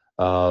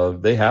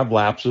 They have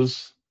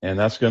lapses, and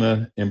that's going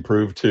to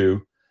improve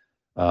too.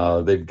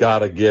 They've got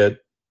to get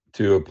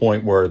to a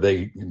point where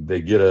they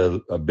get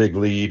a big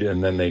lead,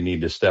 and then they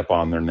need to step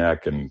on their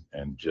neck and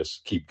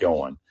just keep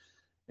going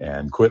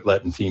and quit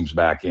letting teams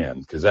back in,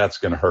 because that's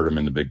going to hurt them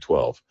in the Big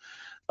 12.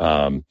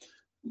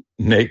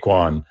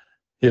 Naquan,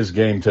 his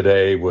game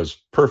today was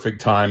perfect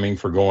timing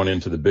for going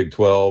into the Big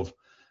 12.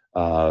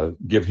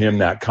 Give him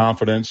that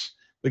confidence.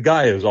 The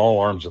guy is all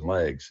arms and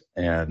legs,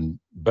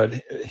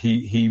 but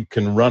he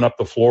can run up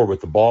the floor with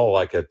the ball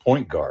like a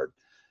point guard,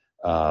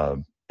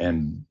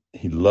 and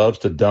he loves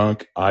to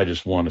dunk. I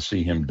just want to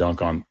see him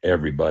dunk on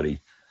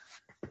everybody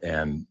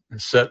and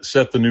set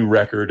the new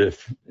record.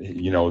 If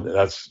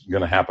that's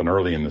going to happen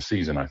early in the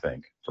season, I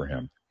think, for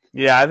him.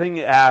 Yeah, I think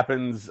it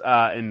happens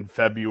in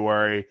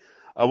February.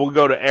 We'll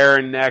go to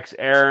Aaron next.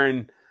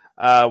 Aaron,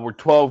 we're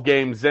 12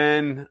 games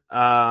in.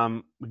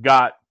 We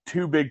got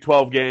 2 Big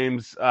 12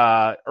 games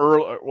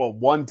early. Well,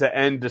 one to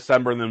end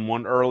December and then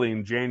one early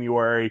in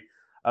January.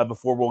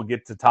 Before we'll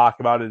get to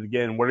talk about it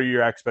again, what are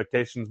your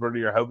expectations? What are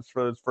your hopes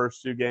for those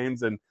first 2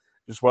 games? And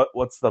just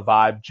what's the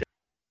vibe?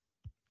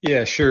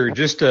 Yeah, sure.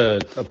 Just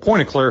a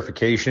point of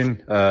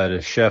clarification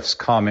to Chef's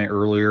comment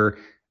earlier.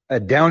 A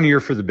down year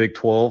for the Big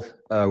 12.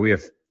 We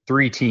have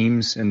 3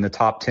 teams in the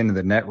top 10 of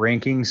the net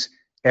rankings,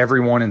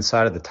 everyone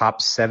inside of the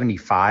top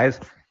 75.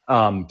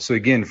 So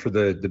again, for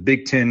the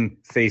Big 10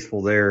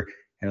 faithful there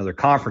and other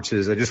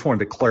conferences, I just wanted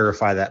to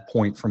clarify that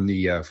point from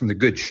the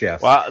good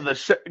chef. Well,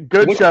 the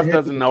good chef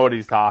doesn't know what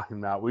he's talking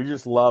about. We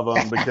just love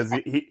him because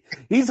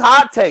he's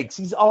hot takes.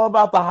 He's all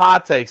about the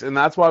hot takes, and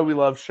that's why we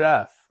love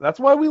Chef.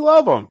 That's why we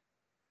love him.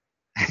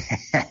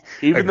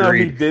 Even though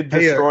he did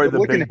destroy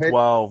the Big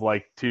 12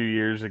 like 2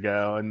 years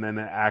ago, and then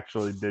it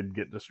actually did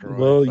get destroyed.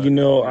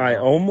 Well, I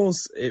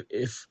almost,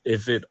 if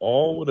it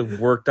all would have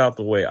worked out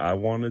the way I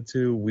wanted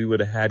to, we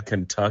would have had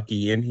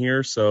Kentucky in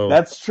here. So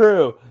that's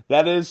true.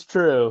 That is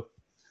true.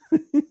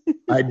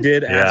 I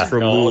did ask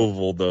for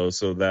Louisville though,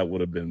 so that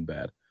would have been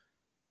bad.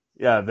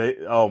 Yeah,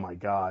 oh my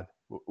God.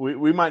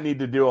 We might need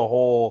to do a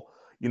whole,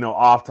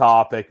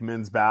 off-topic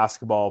men's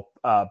basketball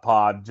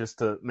pod just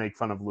to make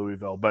fun of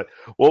Louisville, but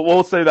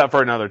we'll say that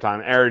for another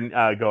time. Aaron,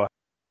 go ahead.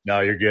 No,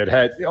 you're good.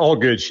 All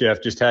good,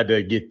 Chef. Just had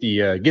to get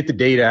the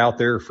data out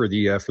there for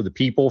the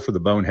people, for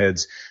the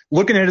Boneheads.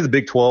 Looking into the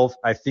Big 12,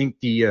 I think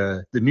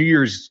the New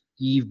Year's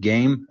Eve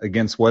game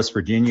against West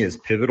Virginia is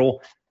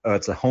pivotal.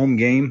 It's a home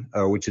game,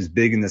 which is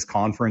big in this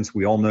conference.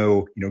 We all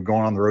know,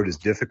 going on the road is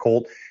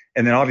difficult,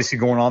 and then obviously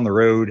going on the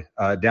road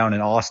down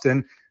in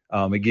Austin.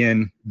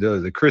 Again,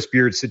 the Chris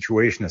Beard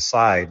situation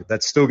aside,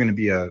 that's still going to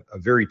be a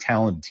very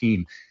talented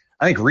team.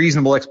 I think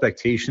reasonable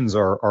expectations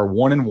are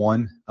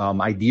 1-1.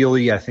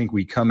 Ideally, I think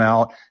we come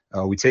out,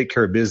 we take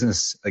care of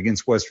business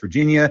against West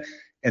Virginia,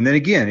 and then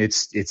again,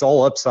 it's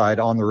all upside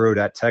on the road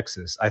at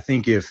Texas. I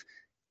think if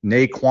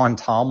Naquan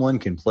Tomlin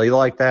can play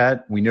like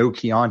that, we know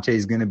Keontae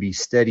is going to be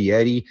steady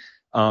Eddie.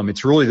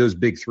 It's really those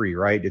big 3,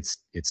 right?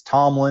 It's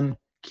Tomlin,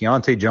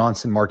 Keontae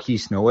Johnson,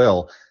 Marquise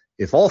Noel.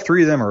 If all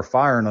 3 of them are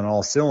firing on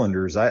all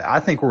cylinders, I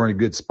think we're in a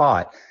good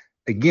spot.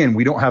 Again,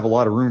 we don't have a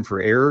lot of room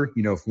for error.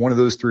 If one of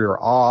those 3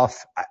 are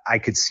off, I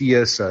could see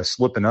us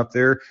slipping up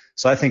there.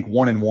 So I think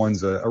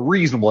 1-1's a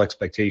reasonable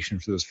expectation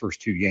for those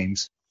first 2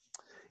 games.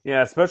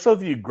 Yeah, especially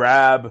if you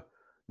grab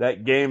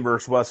that game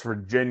versus West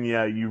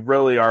Virginia, you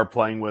really are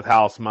playing with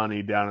house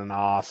money down in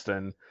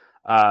Austin.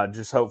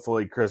 Just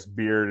hopefully Chris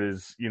Beard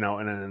is, in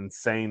an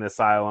insane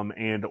asylum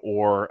and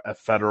or a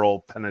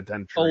federal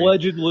penitentiary.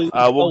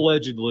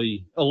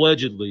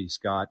 Allegedly,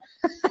 Scott.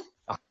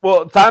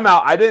 Well,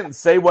 timeout. I didn't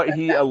say what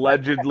he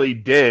allegedly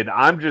did.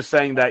 I'm just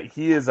saying that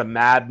he is a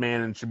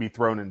madman and should be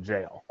thrown in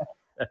jail.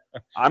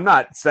 I'm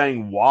not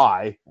saying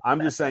why.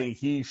 I'm just saying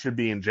he should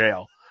be in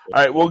jail.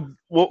 All right,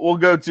 we'll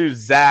go to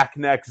Zach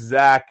next.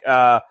 Zach,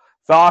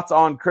 thoughts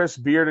on Chris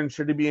Beard and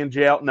should he be in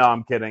jail? No,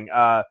 I'm kidding.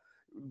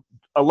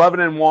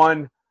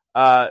 11-1.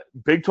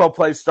 Big 12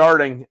 play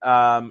starting.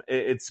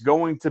 It's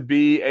going to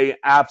be an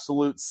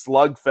absolute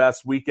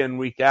slugfest week in,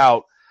 week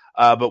out.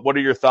 But what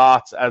are your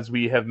thoughts as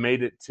we have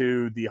made it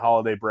to the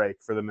holiday break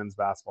for the men's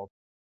basketball?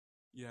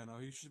 Yeah, no,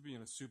 he should be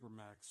in a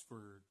supermax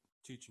for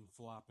teaching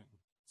flopping.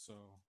 So,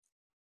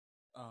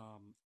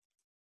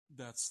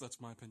 that's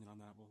my opinion on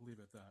that. We'll leave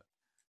it at that.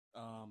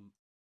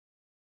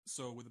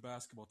 So with the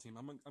basketball team,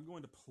 I'm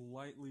going to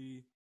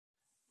politely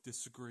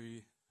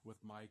disagree with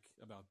Mike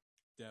about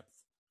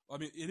depth. I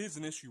mean, it is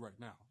an issue right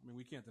now. I mean,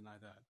 we can't deny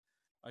that.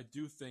 I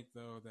do think,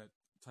 though, that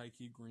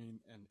Tyke Green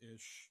and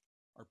Ish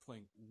are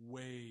playing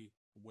way,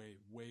 way,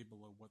 way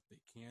below what they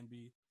can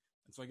be.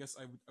 And so I guess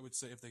I would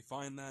say if they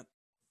find that,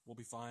 we'll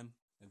be fine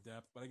in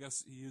depth. But I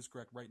guess he is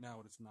correct. Right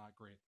now, it's not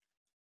great.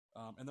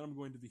 And then I'm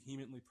going to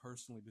vehemently,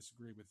 personally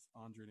disagree with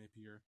Andre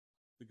Napier,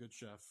 the good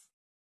chef.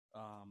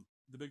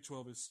 The Big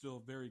 12 is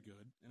still very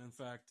good. And in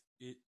fact,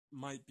 it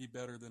might be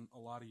better than a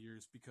lot of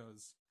years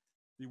because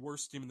the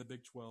worst team in the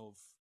Big 12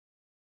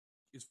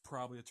 is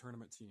probably a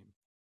tournament team.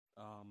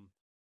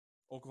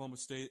 Oklahoma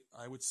State,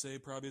 I would say,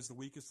 probably is the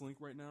weakest link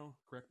right now.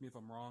 Correct me if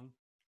I'm wrong.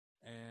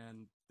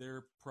 And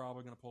they're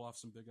probably going to pull off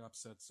some big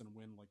upsets and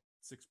win like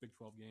 6 Big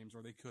 12 games,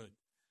 or they could.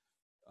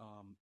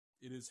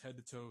 It is head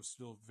to toe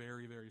still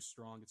very, very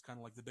strong. It's kind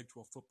of like the Big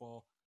 12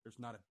 football. There's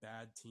not a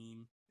bad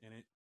team in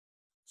it.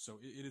 So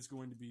it is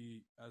going to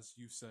be, as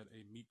you said,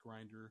 a meat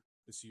grinder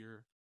this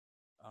year.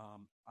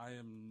 I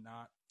am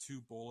not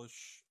too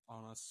bullish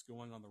on us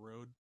going on the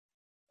road.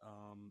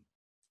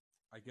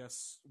 I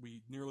guess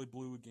we nearly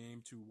blew a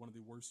game to one of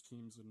the worst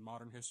teams in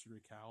modern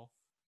history, Cal,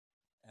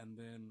 and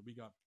then we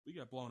got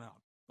blown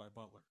out by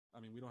Butler. I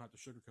mean, we don't have to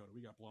sugarcoat it.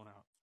 We got blown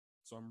out.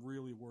 So I'm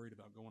really worried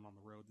about going on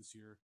the road this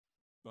year.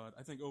 But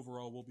I think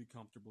overall we'll be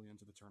comfortably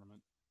into the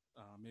tournament,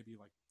 maybe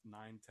like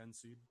 9-10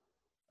 seed.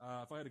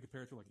 If I had to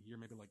compare it to like a year,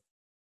 maybe like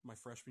my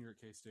freshman year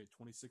at K-State,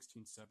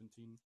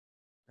 2016-17,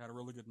 had a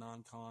really good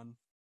non-con.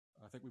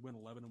 I think we went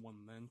 11-1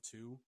 then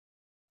too,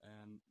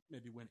 and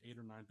maybe win 8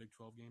 or 9 Big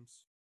 12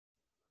 games.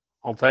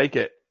 I'll take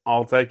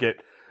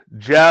it.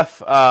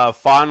 Jeff,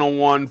 final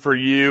one for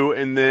you,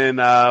 and then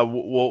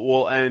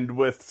we'll end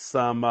with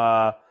some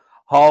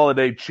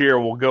holiday cheer.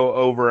 We'll go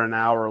over an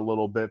hour a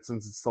little bit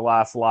since it's the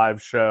last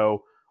live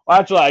show. Well,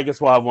 actually, I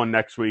guess we'll have one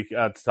next week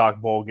to talk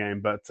bowl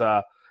game. But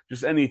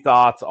just any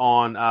thoughts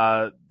on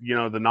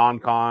the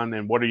non-con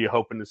and what are you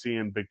hoping to see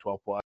in Big 12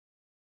 play?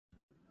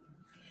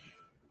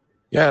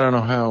 Yeah, I don't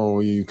know how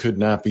you could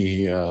not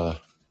be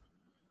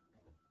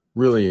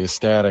really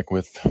ecstatic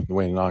with the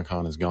way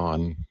non-con has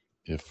gone.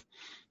 If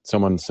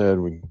someone said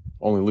we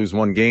only lose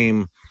one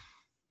game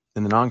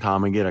in the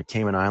non-con and get a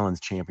Cayman Islands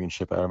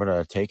championship out of it, I'd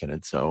have taken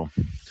it. So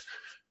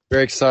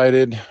very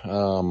excited.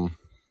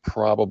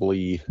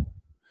 Probably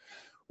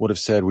would have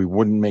said we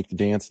wouldn't make the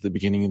dance at the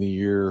beginning of the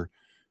year.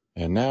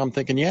 And now I'm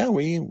thinking, yeah,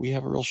 we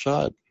have a real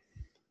shot.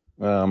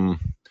 But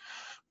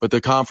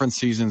the conference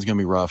season is going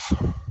to be rough.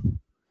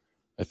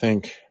 I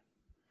think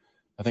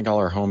all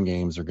our home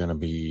games are going to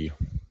be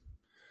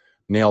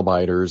nail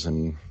biters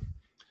and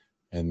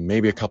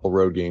maybe a couple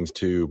road games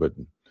too, but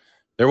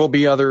there will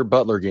be other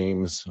Butler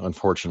games,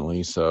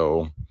 unfortunately.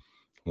 So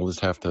we'll just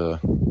have to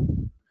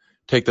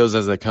take those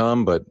as they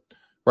come. But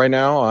right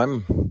now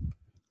I'm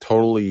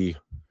totally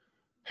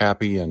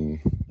happy and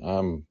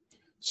I'm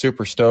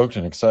super stoked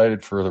and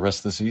excited for the rest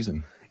of the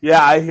season.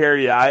 Yeah, I hear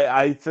you.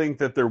 I think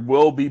that there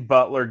will be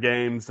Butler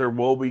games. There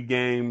will be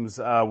games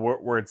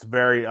where it's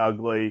very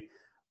ugly.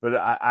 But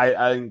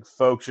I think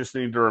folks just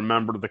need to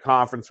remember the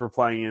conference we're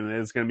playing in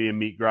is going to be a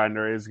meat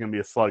grinder. It is going to be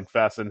a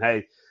slugfest. And,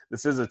 hey,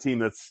 this is a team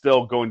that's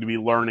still going to be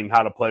learning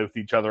how to play with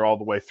each other all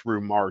the way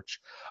through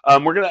March.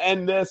 We're going to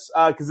end this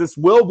because this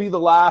will be the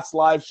last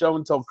live show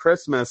until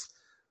Christmas.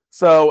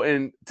 So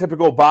in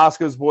typical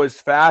Bosco's Boys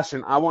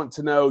fashion, I want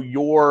to know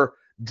your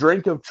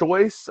drink of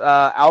choice,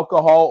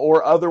 alcohol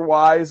or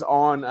otherwise,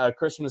 on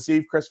Christmas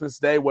Eve, Christmas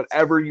Day,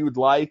 whatever you would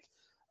like.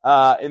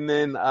 And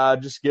then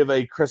just give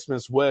a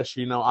Christmas wish.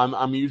 You know,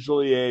 I'm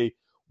usually a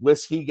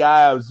whiskey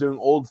guy. I was doing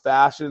old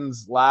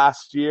fashions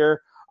last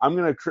year. I'm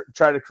going to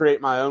try to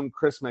create my own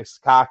Christmas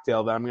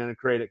cocktail that I'm going to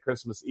create at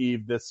Christmas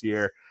Eve this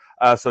year.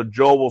 So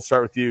Joel, we'll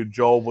start with you.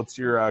 Joel, what's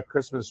your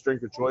Christmas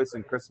drink of choice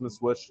and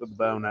Christmas wish to the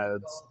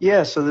Boneheads?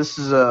 Yeah, so this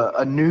is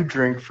a new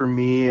drink for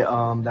me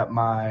that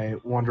my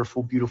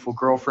wonderful, beautiful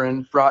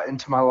girlfriend brought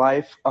into my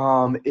life.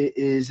 It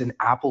is an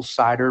apple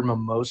cider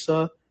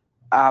mimosa.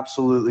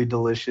 Absolutely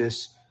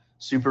delicious.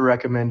 Super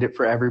recommend it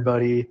for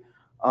everybody.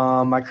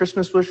 My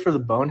Christmas wish for the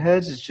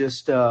Boneheads is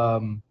just we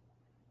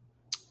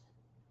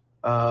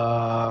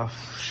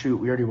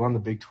already won the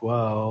Big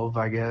 12,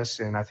 I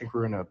guess, and I think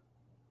we're going to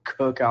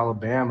cook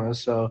Alabama.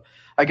 So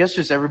I guess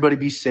just everybody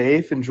be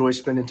safe, enjoy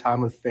spending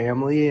time with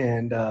family,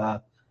 and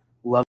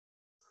love.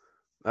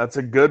 That's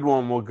a good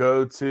one. We'll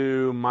go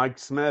to Mike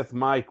Smith.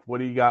 Mike, what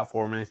do you got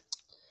for me?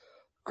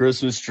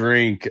 Christmas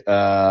drink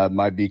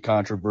might be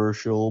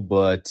controversial,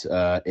 but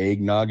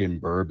eggnog and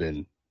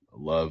bourbon.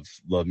 Love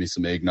me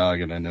some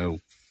eggnog, and I know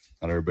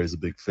not everybody's a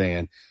big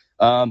fan.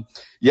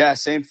 Yeah,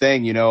 same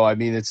thing. I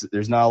mean,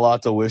 there's not a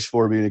lot to wish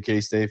for being a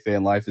K-State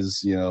fan. Life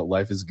is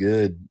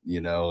good,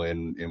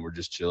 and we're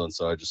just chilling.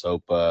 So I just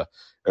hope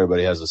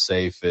everybody has a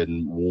safe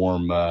and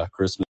warm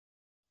Christmas.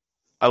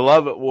 I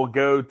love it. We'll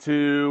go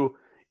to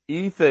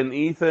Ethan.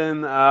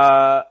 Ethan,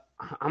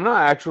 I'm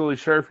not actually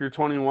sure if you're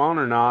 21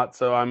 or not,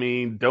 so I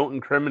mean, don't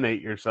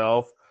incriminate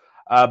yourself.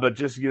 But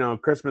just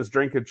Christmas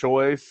drink of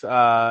choice,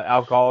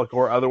 alcoholic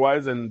or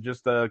otherwise, and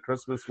just a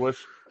Christmas wish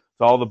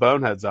to all the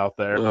boneheads out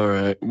there. All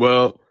right.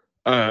 Well,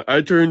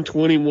 I turned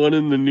 21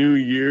 in the new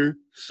year,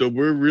 so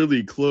we're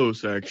really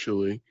close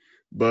actually.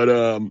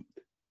 But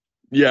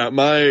yeah,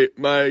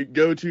 my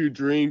go-to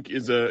drink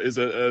is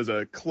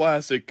a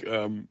classic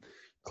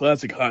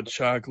classic hot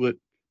chocolate,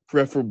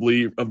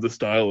 preferably of the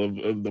style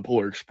of the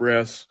Polar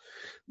Express.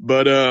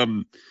 But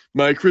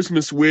my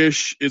Christmas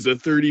wish is a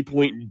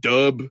 30-point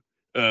dub,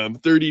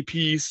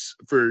 30-piece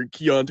for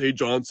Keontae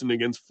Johnson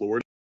against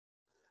Florida.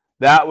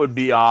 That would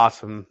be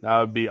awesome.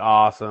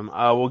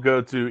 We'll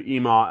go to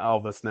Ema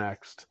Elvis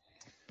next.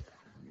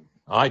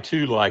 I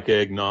too like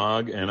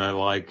eggnog, and I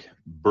like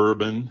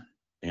bourbon,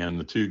 and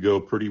the two go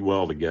pretty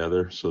well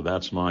together. So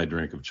that's my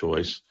drink of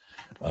choice.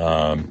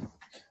 I'm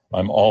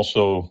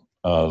also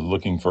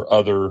looking for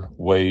other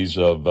ways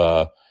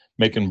of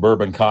making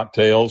bourbon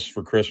cocktails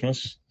for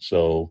Christmas.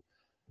 So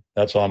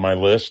that's on my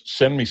list.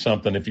 Send me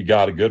something if you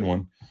got a good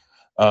one.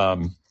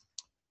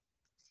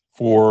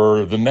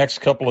 For the next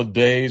couple of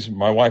days,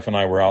 my wife and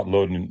I were out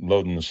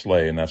loading the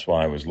sleigh, and that's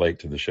why I was late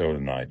to the show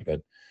tonight.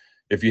 But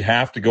if you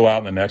have to go out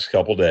in the next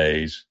couple of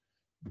days,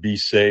 be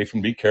safe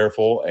and be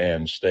careful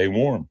and stay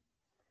warm.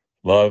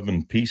 Love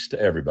and peace to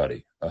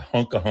everybody. A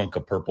hunk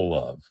of purple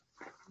love.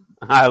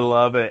 I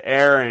love it.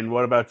 Aaron,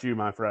 what about you,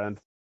 my friend?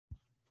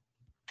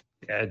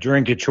 Yeah,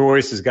 drink of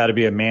choice has got to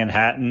be a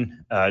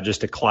Manhattan,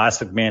 just a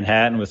classic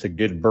Manhattan with a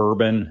good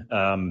bourbon.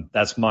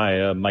 That's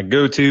my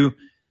go-to.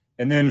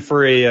 And then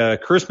for a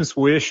Christmas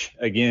wish,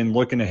 again,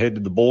 looking ahead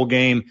to the bowl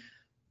game,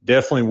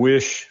 definitely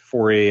wish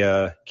for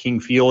a King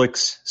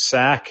Felix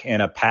sack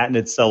and a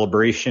patented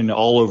celebration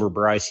all over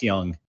Bryce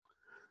Young.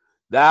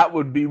 That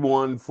would be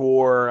one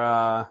for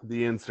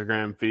the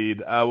Instagram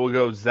feed. We'll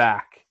go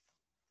Zach.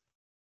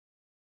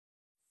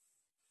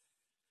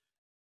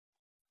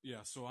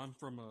 Yeah, so I'm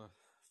from a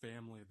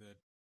family that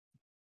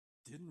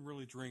didn't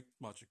really drink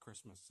much at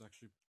Christmas. It's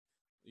actually,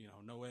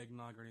 no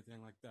eggnog or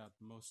anything like that.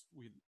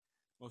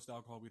 Most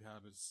alcohol we'd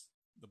have is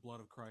the blood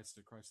of Christ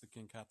at Christ the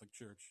King Catholic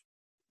Church.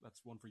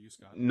 That's one for you,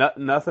 Scott.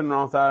 Nothing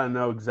wrong with that. I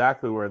know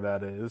exactly where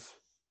that is.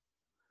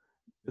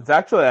 It's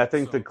actually, I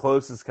think, the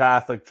closest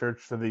Catholic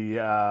church to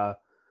the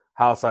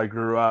house I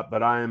grew up,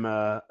 but I am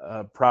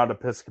a proud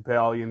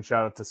Episcopalian.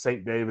 Shout out to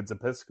St. David's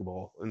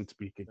Episcopal in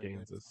Topeka,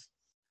 Kansas.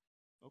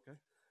 Okay.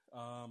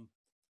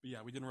 But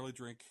yeah, we didn't really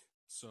drink,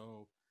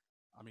 so,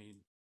 I mean,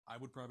 I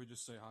would probably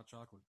just say hot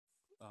chocolate.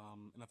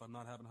 And if I'm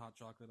not having hot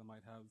chocolate, I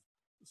might have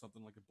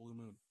something like a Blue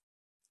Moon.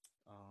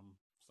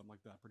 Something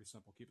like that. Pretty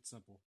simple. Keep it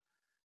simple.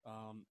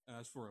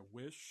 As for a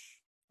wish,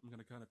 I'm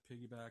going to kind of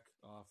piggyback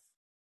off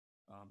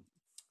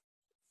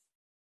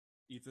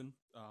Ethan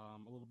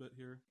a little bit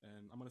here,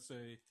 and I'm going to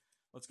say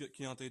let's get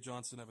Keontae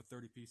Johnson to have a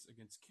 30-piece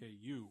against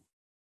KU,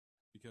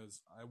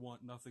 because I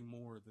want nothing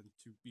more than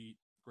to beat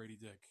Grady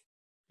Dick,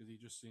 because he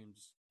just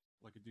seems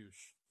like a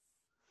douche.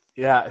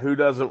 Yeah, who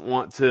doesn't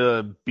want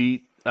to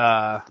beat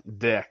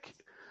Dick?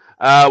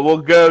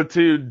 We'll go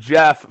to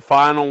Jeff,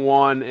 final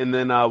one, and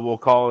then we'll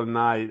call it a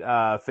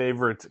night.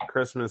 Favorite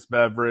Christmas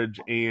beverage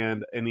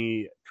and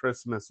any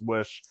Christmas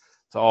wish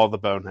to all the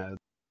boneheads.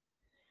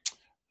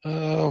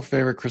 Oh,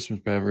 favorite Christmas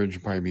beverage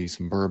would probably be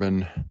some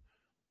bourbon.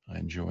 I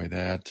enjoy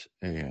that.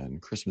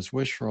 And Christmas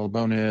wish for all the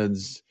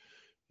boneheads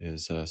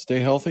is stay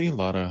healthy. A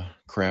lot of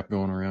crap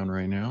going around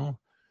right now.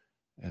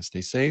 And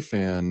stay safe,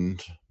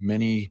 and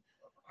many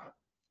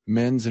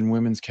men's and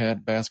women's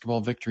cat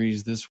basketball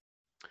victories this week.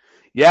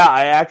 Yeah,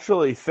 I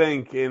actually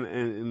think,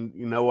 and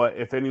you know what,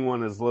 if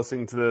anyone is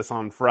listening to this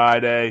on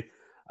Friday,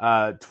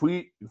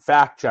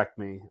 fact check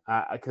me,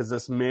 because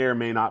this may or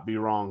may not be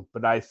wrong,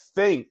 but I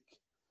think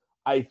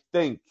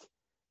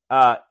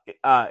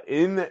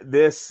in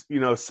this,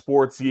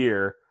 sports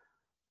year,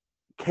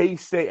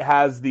 K-State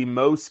has the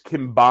most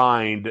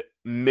combined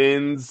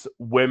men's,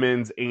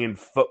 women's, and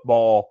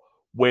football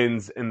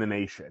wins in the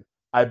nation.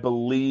 I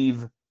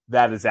believe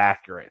that is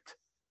accurate.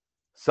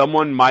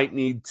 Someone might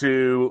need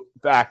to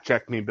fact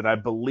check me, but I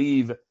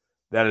believe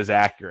that is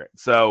accurate.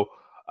 So,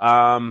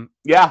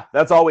 yeah,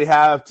 that's all we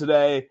have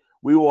today.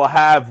 We will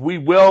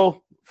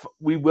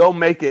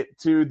make it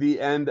to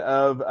the end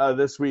of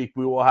this week.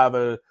 We will have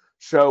a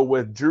show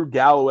with Drew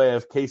Galloway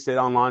of K-State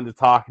Online to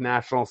talk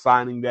National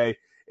Signing Day.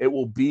 It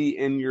will be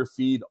in your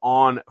feed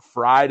on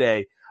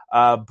Friday.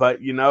 But,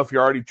 if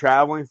you're already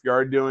traveling, if you're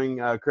already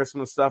doing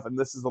Christmas stuff, and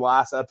this is the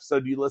last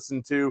episode you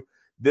listen to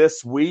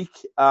this week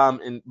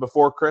and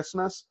before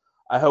Christmas,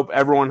 I hope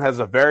everyone has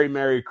a very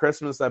Merry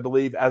Christmas. I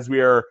believe as we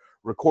are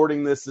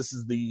recording this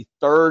is the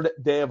third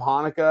day of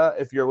Hanukkah.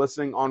 If you're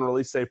listening on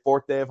release day,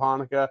 fourth day of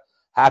Hanukkah.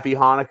 Happy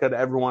Hanukkah to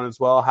everyone as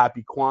well.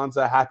 Happy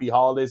Kwanzaa. Happy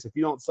holidays. If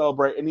you don't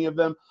celebrate any of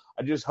them,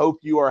 I just hope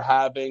you are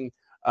having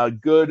a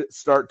good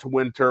start to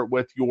winter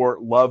with your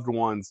loved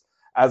ones.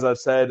 As I've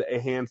said a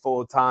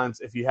handful of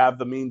times, if you have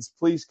the means,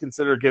 please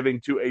consider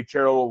giving to a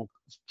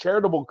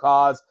charitable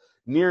cause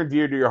near and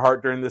dear to your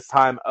heart during this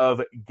time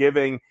of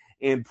giving.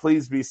 And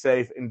please be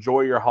safe.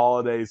 Enjoy your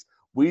holidays.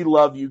 We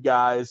love you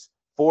guys.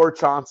 For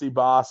Chauncey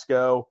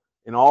Bosco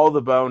and all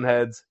the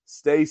Boneheads,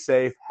 stay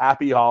safe.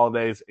 Happy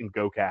holidays, and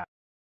go Cats.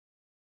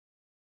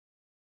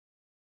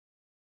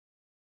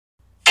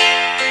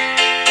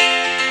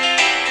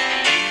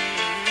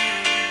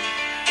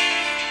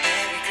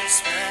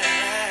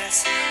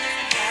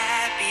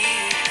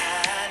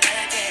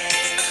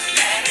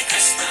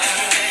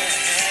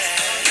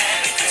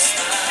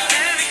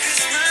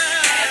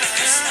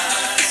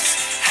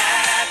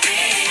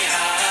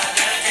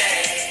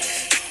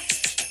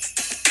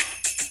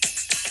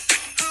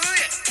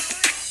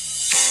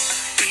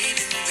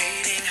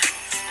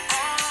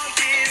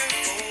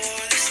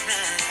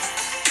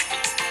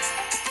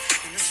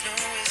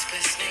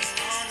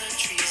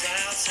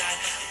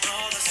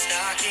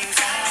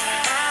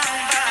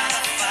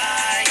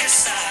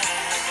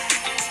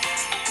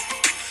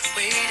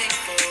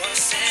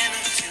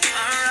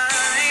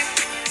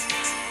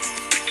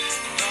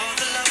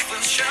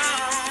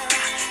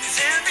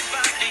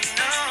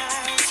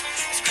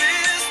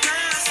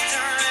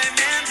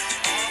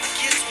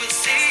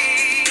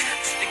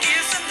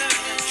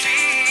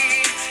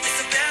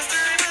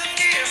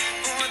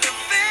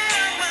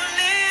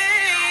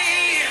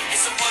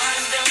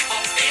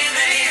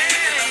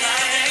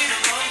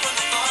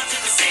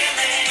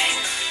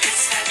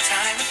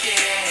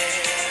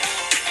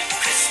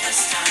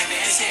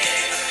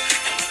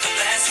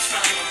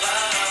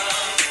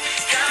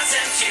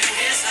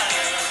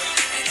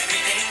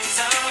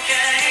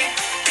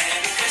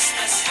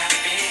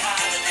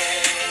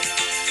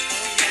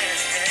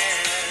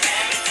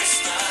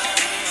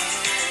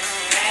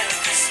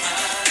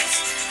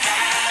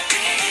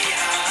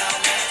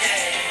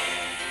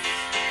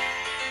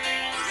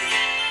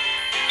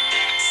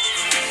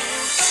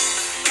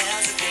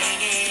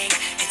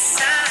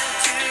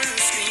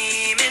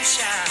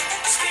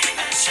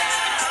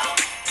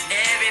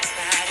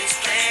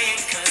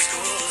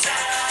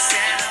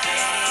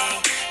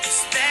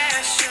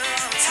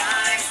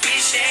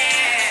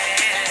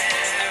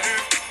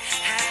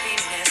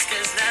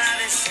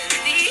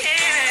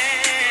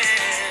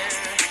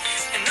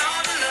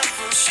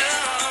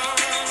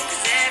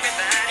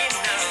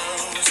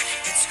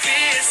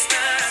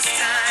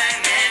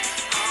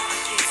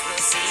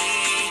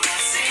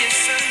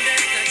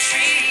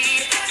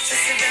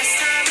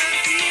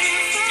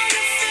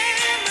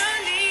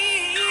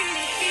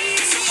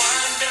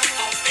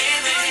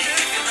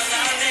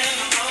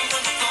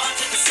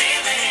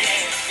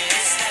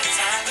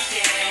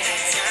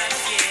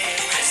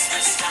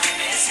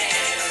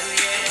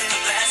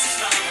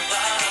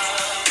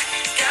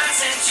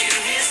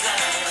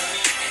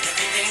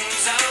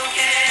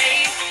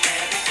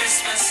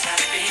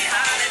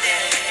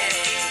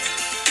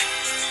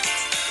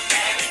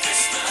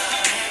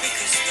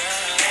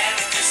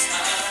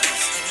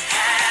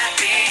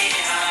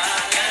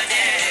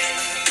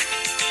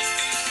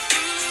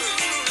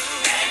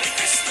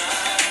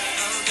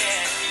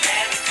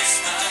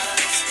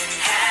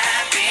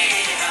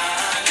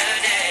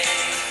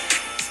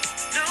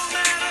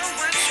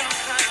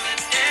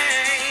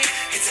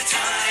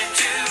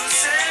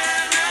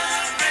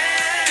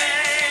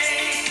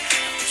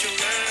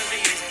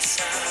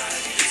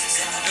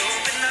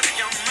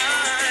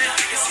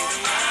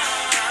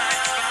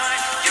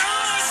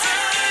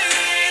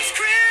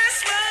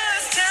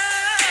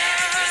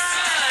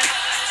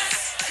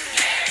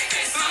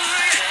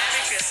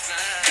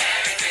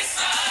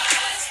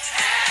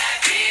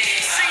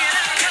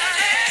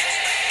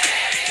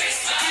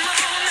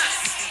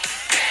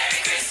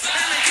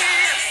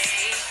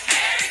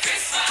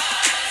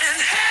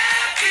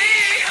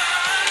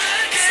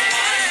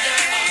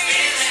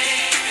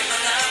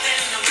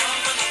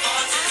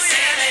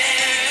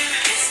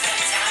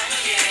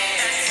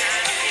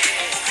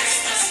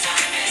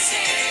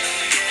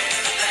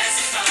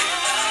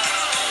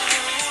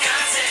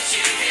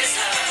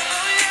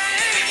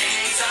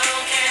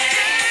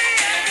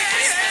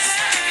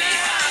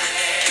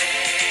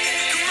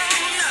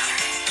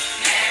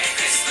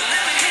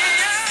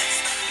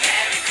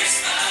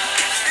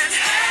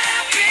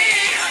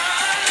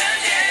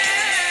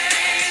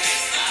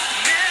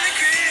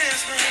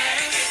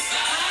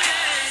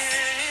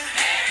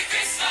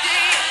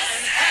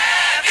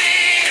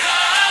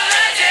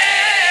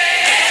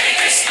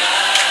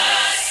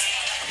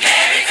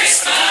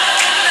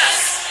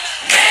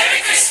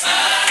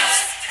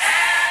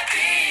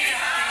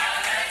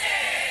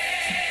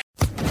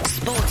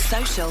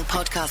 Social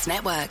Podcast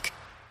Network.